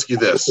let me ask you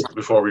this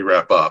before we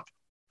wrap up.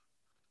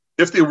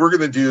 If they were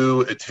going to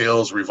do a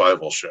Tales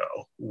revival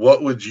show,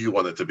 what would you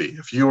want it to be?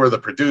 If you were the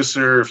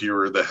producer, if you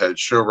were the head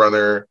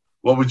showrunner,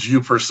 what would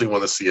you personally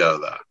want to see out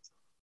of that?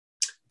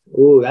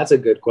 Ooh, that's a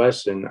good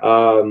question.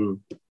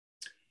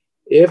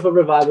 If a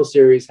revival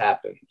series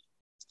happened,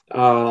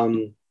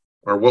 or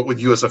what would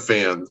you as a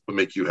fan would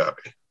make you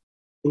happy?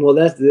 Well,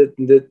 that's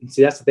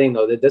that's the thing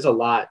though. There's a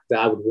lot that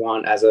I would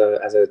want as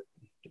a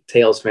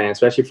Tales fan,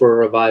 especially for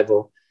a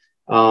revival.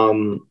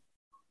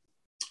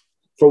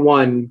 For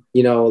one,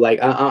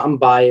 I'm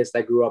biased.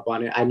 I grew up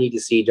on it. I need to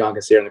see John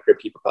Kassir and the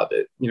Crypt Keeper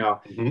puppet,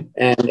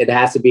 and it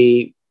has to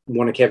be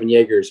one of Kevin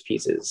Yeager's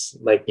pieces.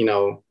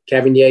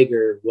 Kevin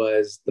Yeager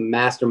was the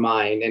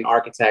mastermind and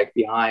architect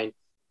behind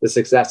the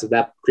success of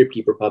that Crypt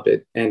Keeper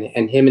puppet, and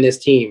him and his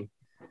team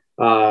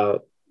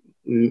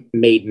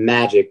made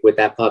magic with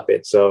that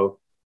puppet. So,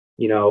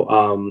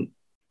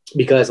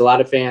 because a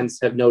lot of fans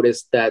have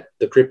noticed that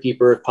the Crypt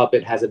Keeper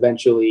puppet has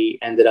eventually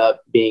ended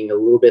up being a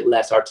little bit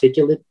less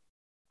articulate,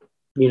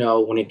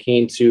 when it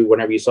came to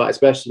whenever you saw it,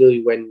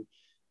 especially when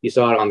you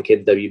saw it on the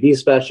Kids WB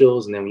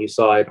specials, and then when you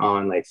saw it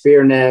on like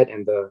FearNet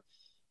and the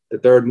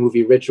third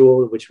movie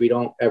Ritual, which we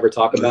don't ever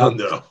talk about.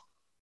 No.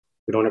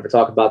 We don't ever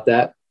talk about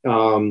that.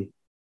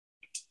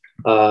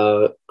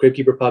 Crypt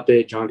Keeper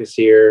puppet, John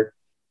Kassir,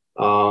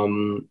 a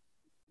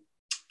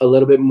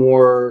little bit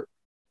more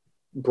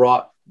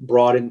broad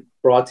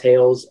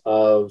tales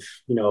of,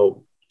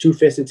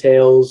 Two-Fisted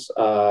Tales,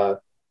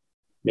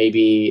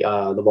 maybe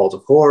the Vault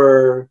of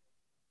Horror,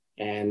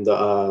 and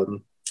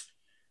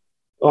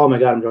oh my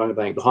God, I'm drawing a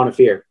blank. The Haunt of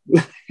Fear.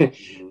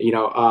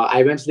 I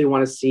eventually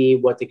want to see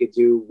what they could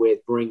do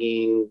with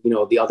bringing,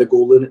 the other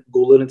ghoul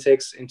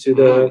lunatics into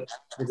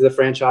the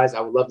franchise.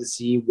 I would love to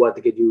see what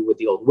they could do with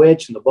the Old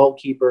Witch and the Vault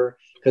Keeper,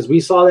 because we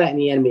saw that in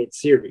the animated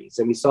series,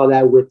 and we saw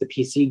that with the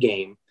PC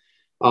game.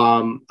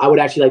 I would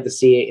actually like to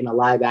see it in a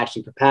live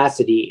action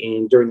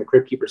capacity during the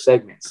Crypt Keeper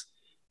segments.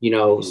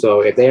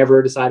 So if they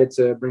ever decided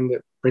to bring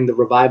the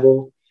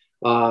revival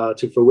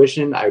to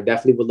fruition, I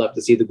definitely would love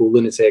to see the Ghoul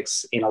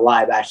Lunatics in a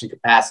live action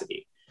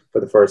capacity for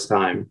the first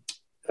time.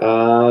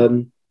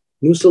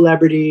 New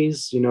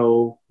celebrities,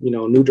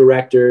 new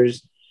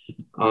directors.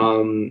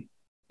 Aside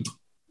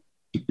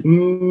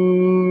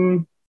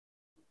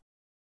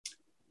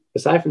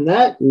from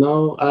that,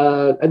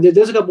 no.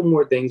 There's a couple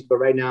more things, but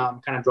right now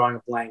I'm kind of drawing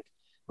a blank.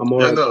 I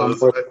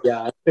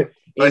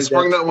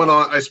sprung that one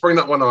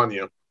on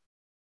you.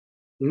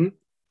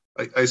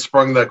 I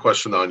sprung that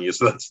question on you,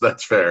 so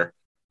that's fair.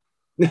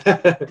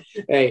 hey,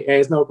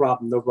 it's no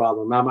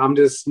problem. I'm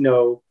just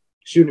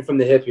shooting from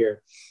the hip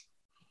here.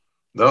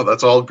 No,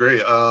 that's all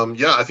great.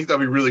 I think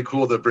that'd be really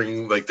cool to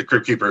bring like the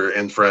Crypt Keeper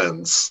and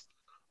friends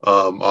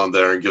on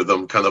there and give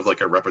them kind of like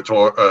a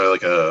repertoire,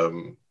 kind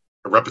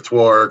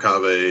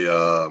of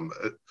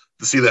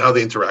to see how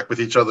they interact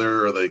with each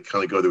other, or they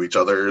kind of go to each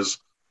other's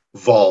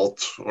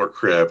vault or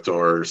crypt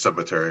or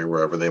cemetery,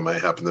 wherever they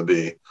might happen to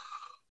be.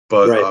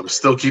 But right.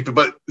 still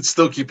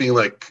keeping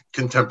like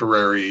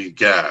contemporary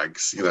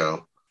gags,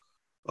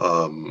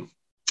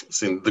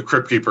 Seeing the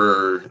Crypt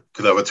Keeper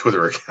could have a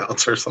Twitter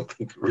account or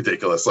something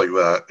ridiculous like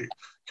that. Can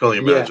only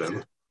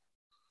imagine.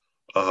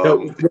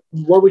 So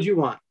what would you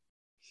want?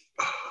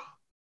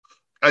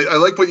 I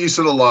like what you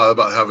said a lot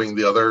about having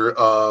the other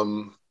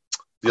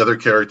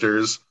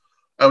characters.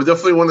 I would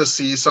definitely want to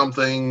see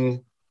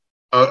something.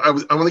 I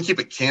want to keep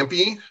it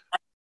campy.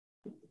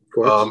 Of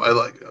course.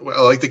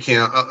 I like the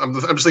camp. I'm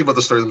just thinking about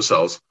the story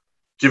themselves,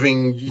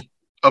 giving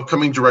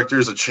upcoming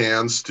directors a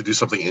chance to do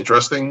something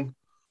interesting.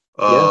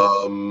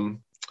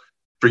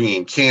 Bringing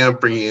in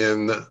camp, bringing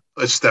in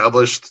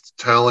established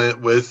talent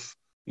with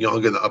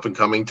young and up and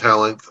coming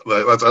talent.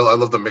 I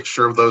love the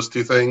mixture of those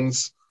two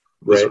things.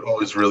 Those are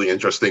always really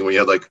interesting. When you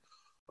had like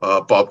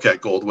Bobcat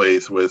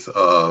Goldthwait with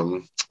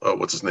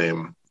what's his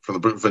name from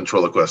the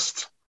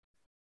Ventriloquist.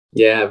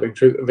 Yeah,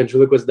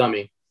 Ventriloquist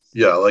Dummy.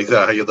 Yeah, like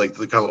that. How you had like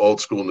the kind of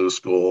old school, new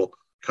school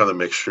kind of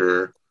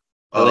mixture.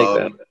 I like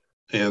that.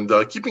 And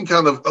keeping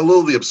kind of a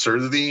little of the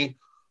absurdity,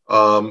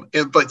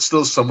 but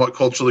still somewhat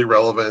culturally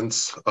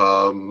relevant.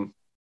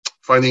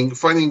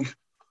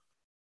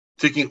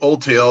 Taking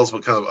old tales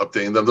but kind of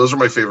updating them. Those are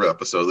my favorite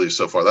episodes, at least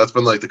so far. That's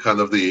been like the kind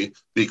of the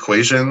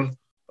equation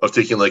of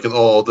taking like an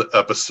old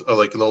episode,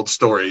 like an old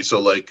story. So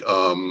like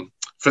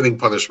Fitting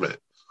Punishment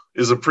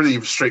is a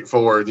pretty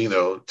straightforward,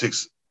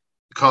 takes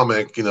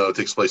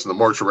place in the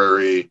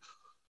mortuary,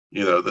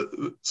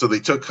 so they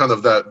took kind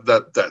of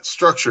that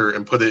structure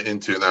and put it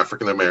into an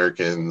African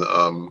American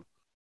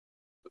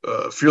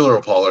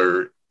funeral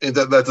parlor, and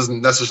that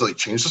doesn't necessarily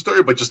change the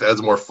story, but just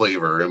adds more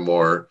flavor and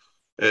more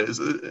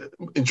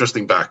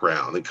interesting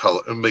background and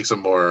color, and makes it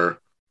more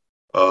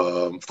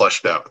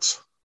fleshed out.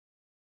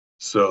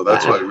 So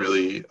that's what I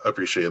really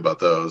appreciate about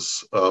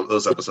those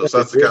episodes.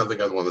 That's the kind of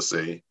thing I'd want to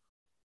see.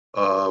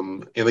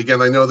 And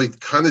again, I know they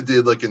kind of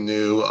did like a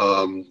new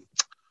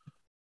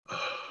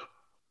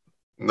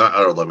not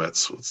Outer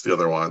Limits. What's the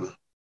other one?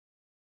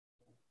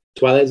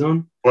 Twilight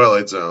Zone.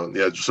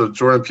 Yeah. So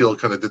Jordan Peele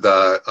kind of did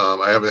that.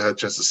 I haven't had a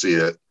chance to see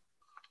it,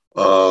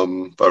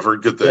 but I've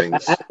heard good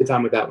things. I had a good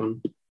time with that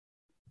one.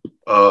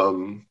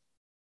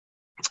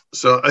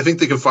 So I think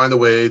they can find a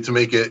way to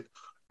make it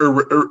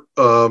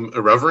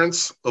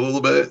irreverence a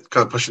little bit,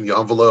 kind of pushing the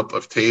envelope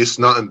of taste,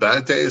 not in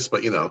bad taste,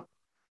 but kind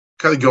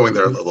of going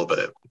there a little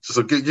bit.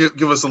 So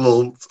give us a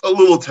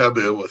little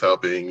taboo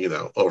without being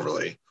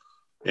overly.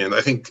 And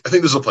I think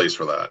there's a place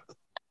for that.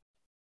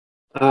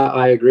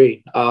 I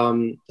agree.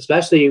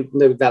 Especially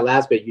with that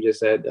last bit you just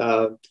said.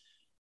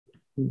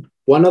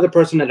 One other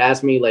person that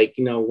asked me, like,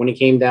 when it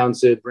came down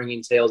to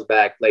bringing Tales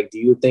back, like, do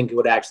you think it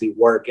would actually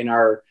work in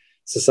our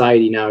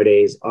society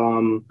nowadays?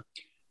 80%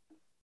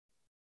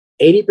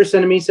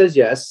 of me says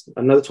yes.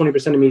 Another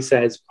 20% of me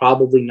says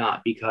probably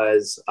not,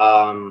 because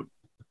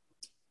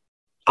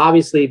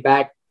obviously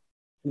back,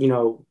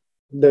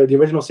 the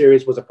original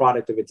series was a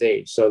product of its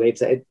age. So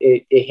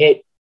it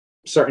hit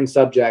certain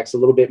subjects a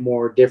little bit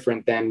more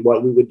different than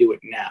what we would do it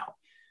now.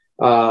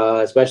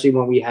 Especially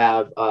when we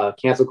have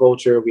cancel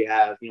culture, we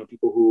have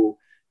people who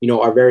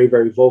are very,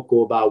 very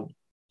vocal about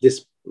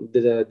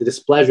the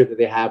displeasure that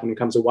they have when it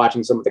comes to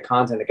watching some of the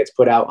content that gets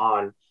put out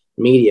on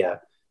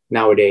media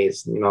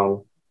nowadays.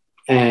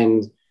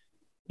 And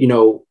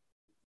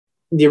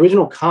the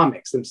original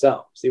comics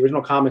themselves, they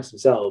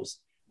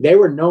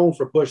were known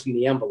for pushing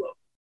the envelope.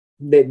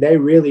 They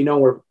really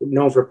were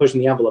known for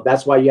pushing the envelope.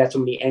 That's why you had so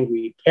many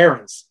angry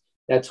parents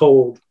that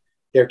told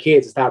their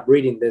kids to stop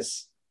reading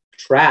this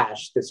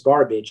trash, this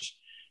garbage,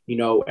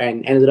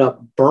 and ended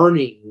up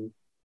burning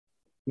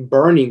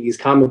these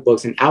comic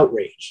books in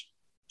outrage.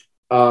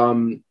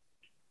 In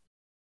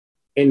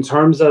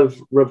terms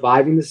of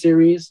reviving the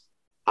series,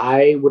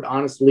 I would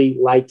honestly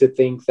like to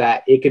think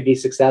that it could be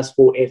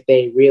successful if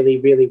they really,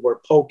 really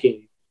were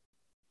poking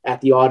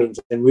at the audience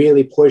and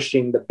really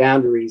pushing the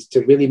boundaries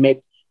to really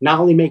not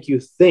only make you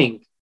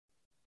think,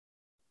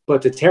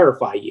 but to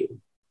terrify you.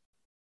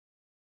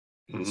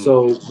 Mm-hmm.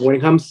 So when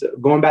it comes to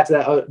going back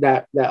to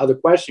that other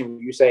question,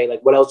 you say,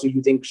 like, what else do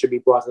you think should be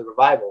brought to the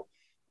revival?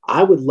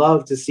 I would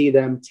love to see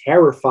them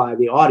terrify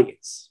the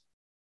audience.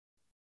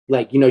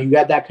 Like, you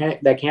got that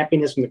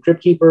campiness from the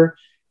Crypt Keeper.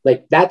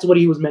 Like, that's what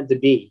he was meant to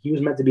be. He was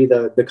meant to be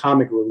the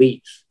comic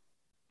relief.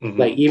 Mm-hmm.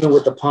 Like, even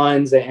with the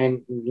puns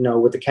and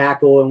with the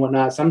cackle and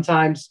whatnot.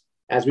 Sometimes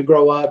as we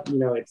grow up,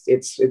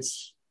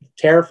 it's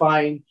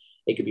terrifying.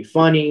 It could be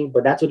funny,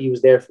 but that's what he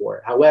was there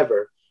for.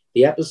 However,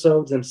 the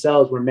episodes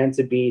themselves were meant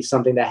to be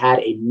something that had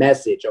a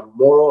message, a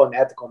moral and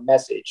ethical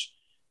message,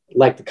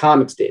 like the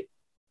comics did.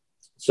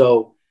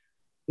 So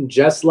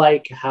just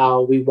like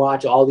how we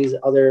watch all these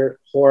other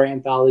horror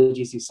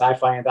anthologies, these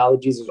sci-fi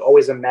anthologies, there's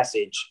always a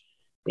message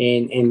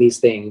in these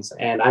things.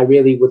 And I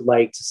really would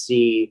like to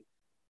see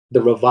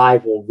the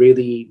revival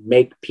really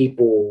make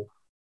people,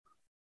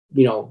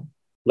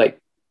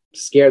 like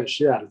scare the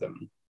shit out of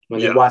them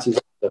when they watch these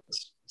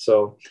episodes.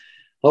 So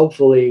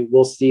hopefully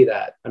we'll see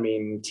that. I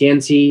mean,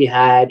 TNT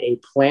had a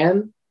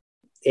plan.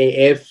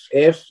 If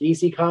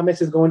EC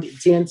Comics is going to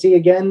TNT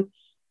again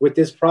with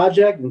this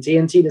project and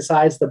TNT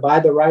decides to buy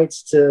the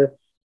rights to,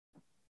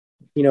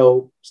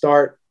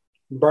 start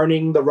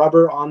burning the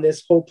rubber on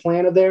this whole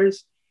plan of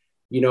theirs,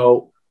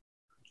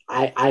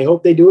 I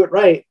hope they do it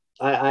right.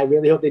 I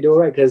really hope they do it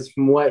right, because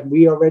from what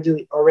we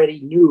already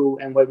knew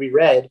and what we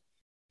read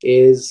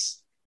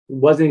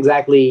wasn't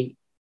exactly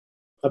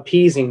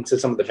appeasing to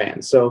some of the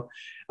fans. So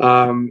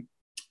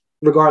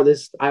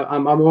regardless,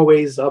 I'm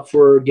always up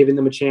for giving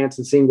them a chance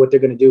and seeing what they're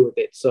going to do with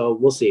it. So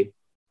we'll see.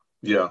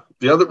 Yeah.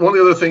 One of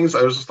the other things,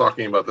 I was just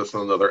talking about this in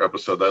another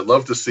episode, that I'd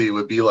love to see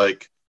would be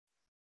like,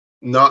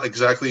 not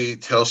exactly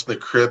Tales from the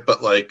Crypt,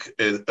 but like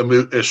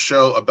a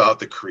show about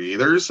the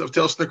creators of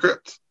Tales from the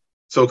Crypt.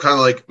 So kind of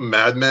like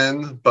Mad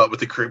Men, but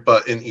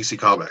but in EC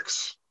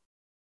Comics.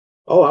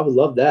 Oh, I would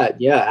love that.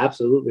 Yeah,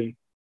 absolutely.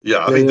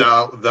 Yeah, I think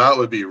that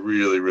would be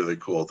really, really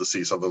cool to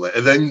see something like.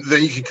 And then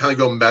you can kind of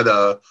go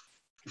meta,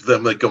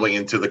 them like going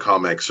into the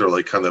comics or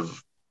like kind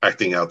of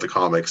acting out the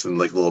comics and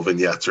like little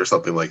vignettes or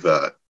something like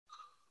that.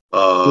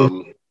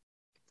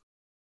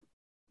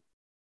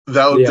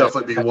 That would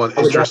definitely be one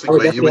interesting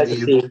way you would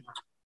need.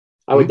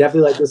 I would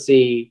definitely like to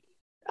see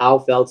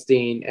Al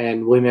Feldstein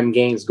and William M.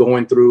 Gaines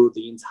going through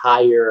the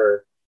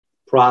entire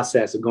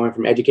process of going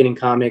from educating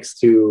comics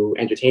to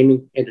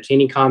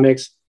entertaining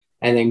comics,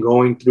 and then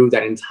going through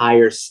that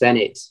entire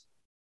Senate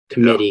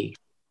committee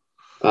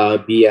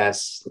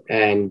BS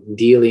and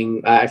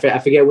dealing. I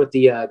forget what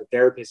the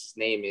therapist's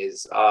name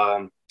is,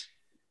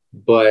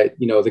 but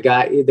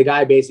the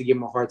guy basically gave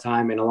him a hard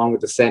time, and along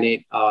with the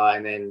Senate,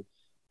 and then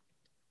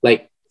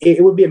like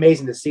it would be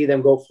amazing to see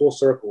them go full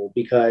circle,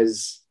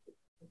 because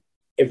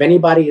if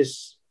anybody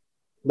is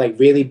like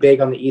really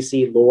big on the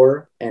EC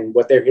lore and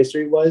what their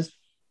history was,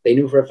 they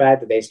knew for a fact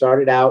that they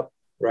started out,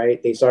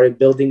 right? They started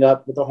building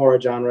up with the horror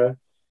genre.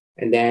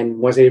 And then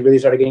once they really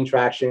started getting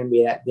traction, they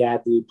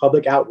had the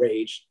public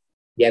outrage,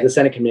 they had the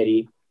Senate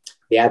committee,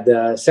 they had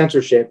the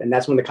censorship, and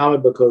that's when the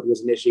comic book code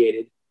was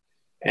initiated.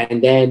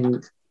 And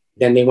then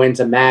they went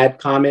to Mad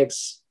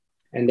Comics,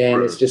 and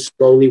then it's just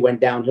slowly went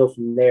downhill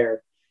from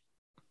there.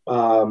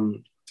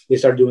 They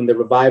started doing the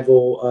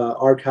revival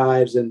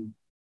archives and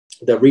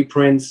the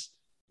reprints,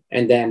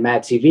 and then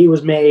Mad TV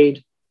was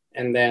made.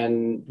 And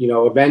then,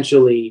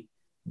 eventually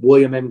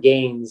William M.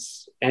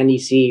 Gaines and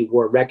EC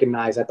were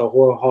recognized at the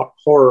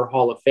Horror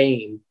Hall of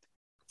Fame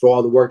for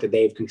all the work that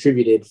they've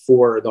contributed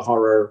for the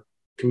horror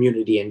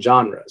community and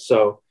genre.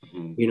 So,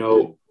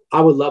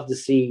 I would love to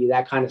see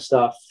that kind of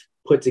stuff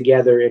put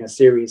together in a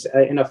series,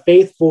 in a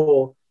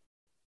faithful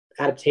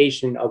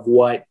adaptation of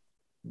what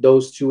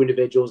those two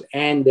individuals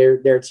and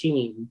their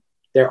team,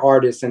 their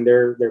artists and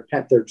their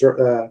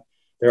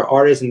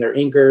artists and their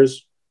inkers,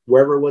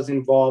 whoever was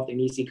involved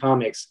in EC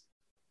Comics,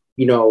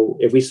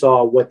 if we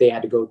saw what they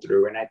had to go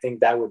through. And I think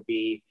that would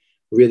be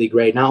really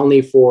great, not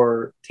only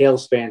for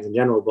Tales fans in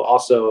general, but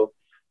also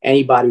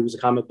anybody who's a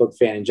comic book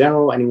fan in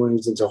general, anyone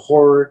who's into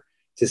horror,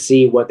 to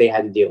see what they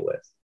had to deal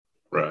with.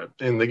 Right.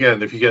 And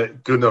again, if you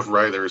get good enough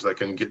writers that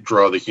can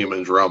draw the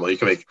human drama, you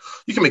can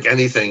make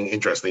anything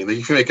interesting.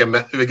 You can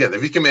make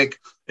if you can make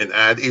an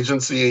ad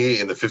agency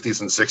in the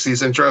 50s and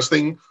 60s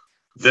interesting,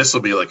 this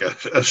will be like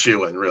a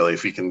shoe-in, really,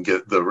 if you can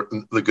get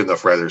the good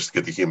enough writers to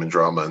get the human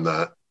drama in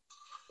that.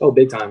 Oh,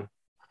 big time.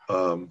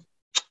 So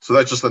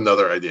that's just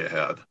another idea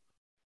I had.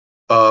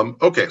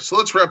 Okay, so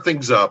let's wrap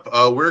things up.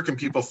 Where can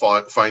people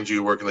find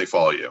you? Where can they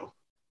follow you?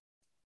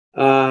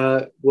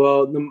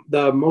 Well,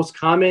 the most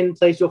common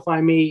place you'll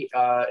find me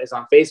is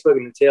on Facebook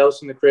in the Tales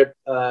from the Crypt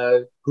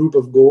group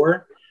of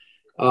Gore.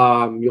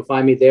 You'll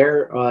find me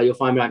there. You'll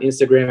find me on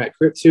Instagram at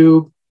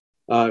CryptTube,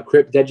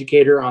 Crypt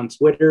Educator on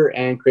Twitter,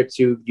 and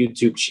CryptTube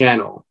YouTube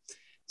channel.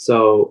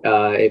 So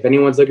if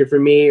anyone's looking for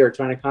me or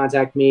trying to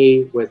contact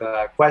me with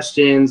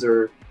questions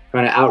or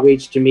trying to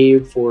outreach to me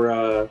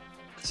for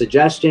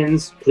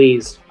suggestions,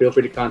 please feel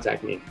free to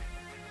contact me.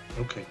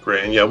 Okay,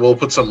 great. And yeah, we'll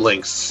put some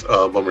links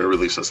when we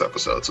release this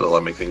episode, so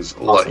it'll make things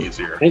a lot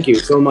easier. Thank you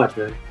so much,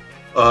 man.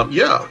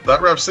 Yeah,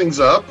 that wraps things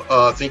up.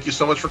 Thank you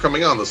so much for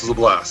coming on. This was a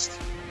blast.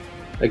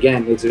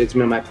 Again, it's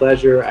been my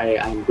pleasure.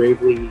 I'm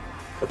gravely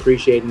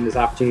appreciating this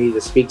opportunity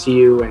to speak to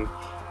you and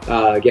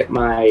get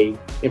my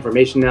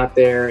information out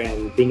there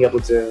and being able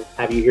to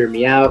have you hear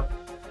me out.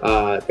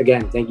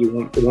 Again, thank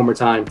you one more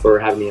time for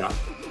having me on.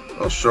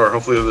 Oh, sure.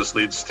 Hopefully this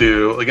leads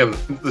to, again,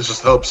 this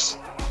just helps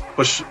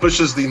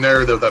pushes the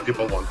narrative that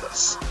people want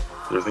this.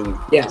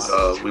 Yes.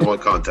 We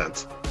want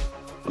content.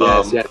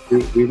 Yes.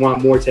 We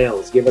want more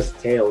tales. Give us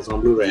tales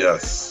on Blu-ray.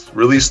 Yes.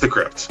 Release the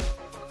Crypt.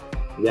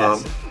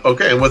 Yes.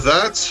 Okay, and with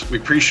that, we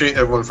appreciate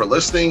everyone for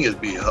listening.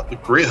 It'd be a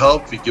great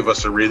help if you give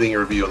us a rating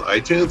and review on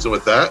iTunes. And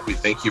with that, we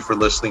thank you for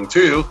listening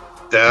to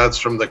Dads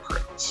from the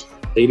Crypt.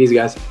 Take it easy,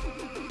 guys.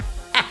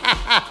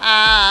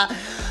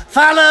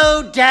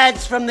 Follow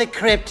Dads from the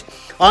Crypt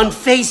on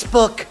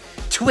Facebook,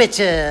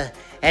 Twitter,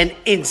 and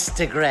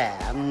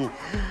Instagram,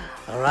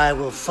 or I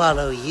will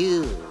follow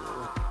you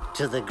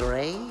to the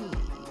grave.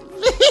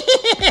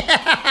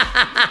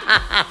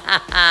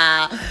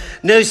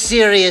 No,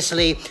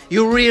 seriously,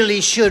 you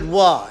really should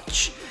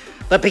watch.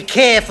 But be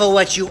careful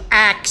what you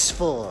ask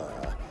for.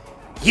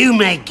 You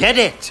may get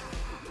it.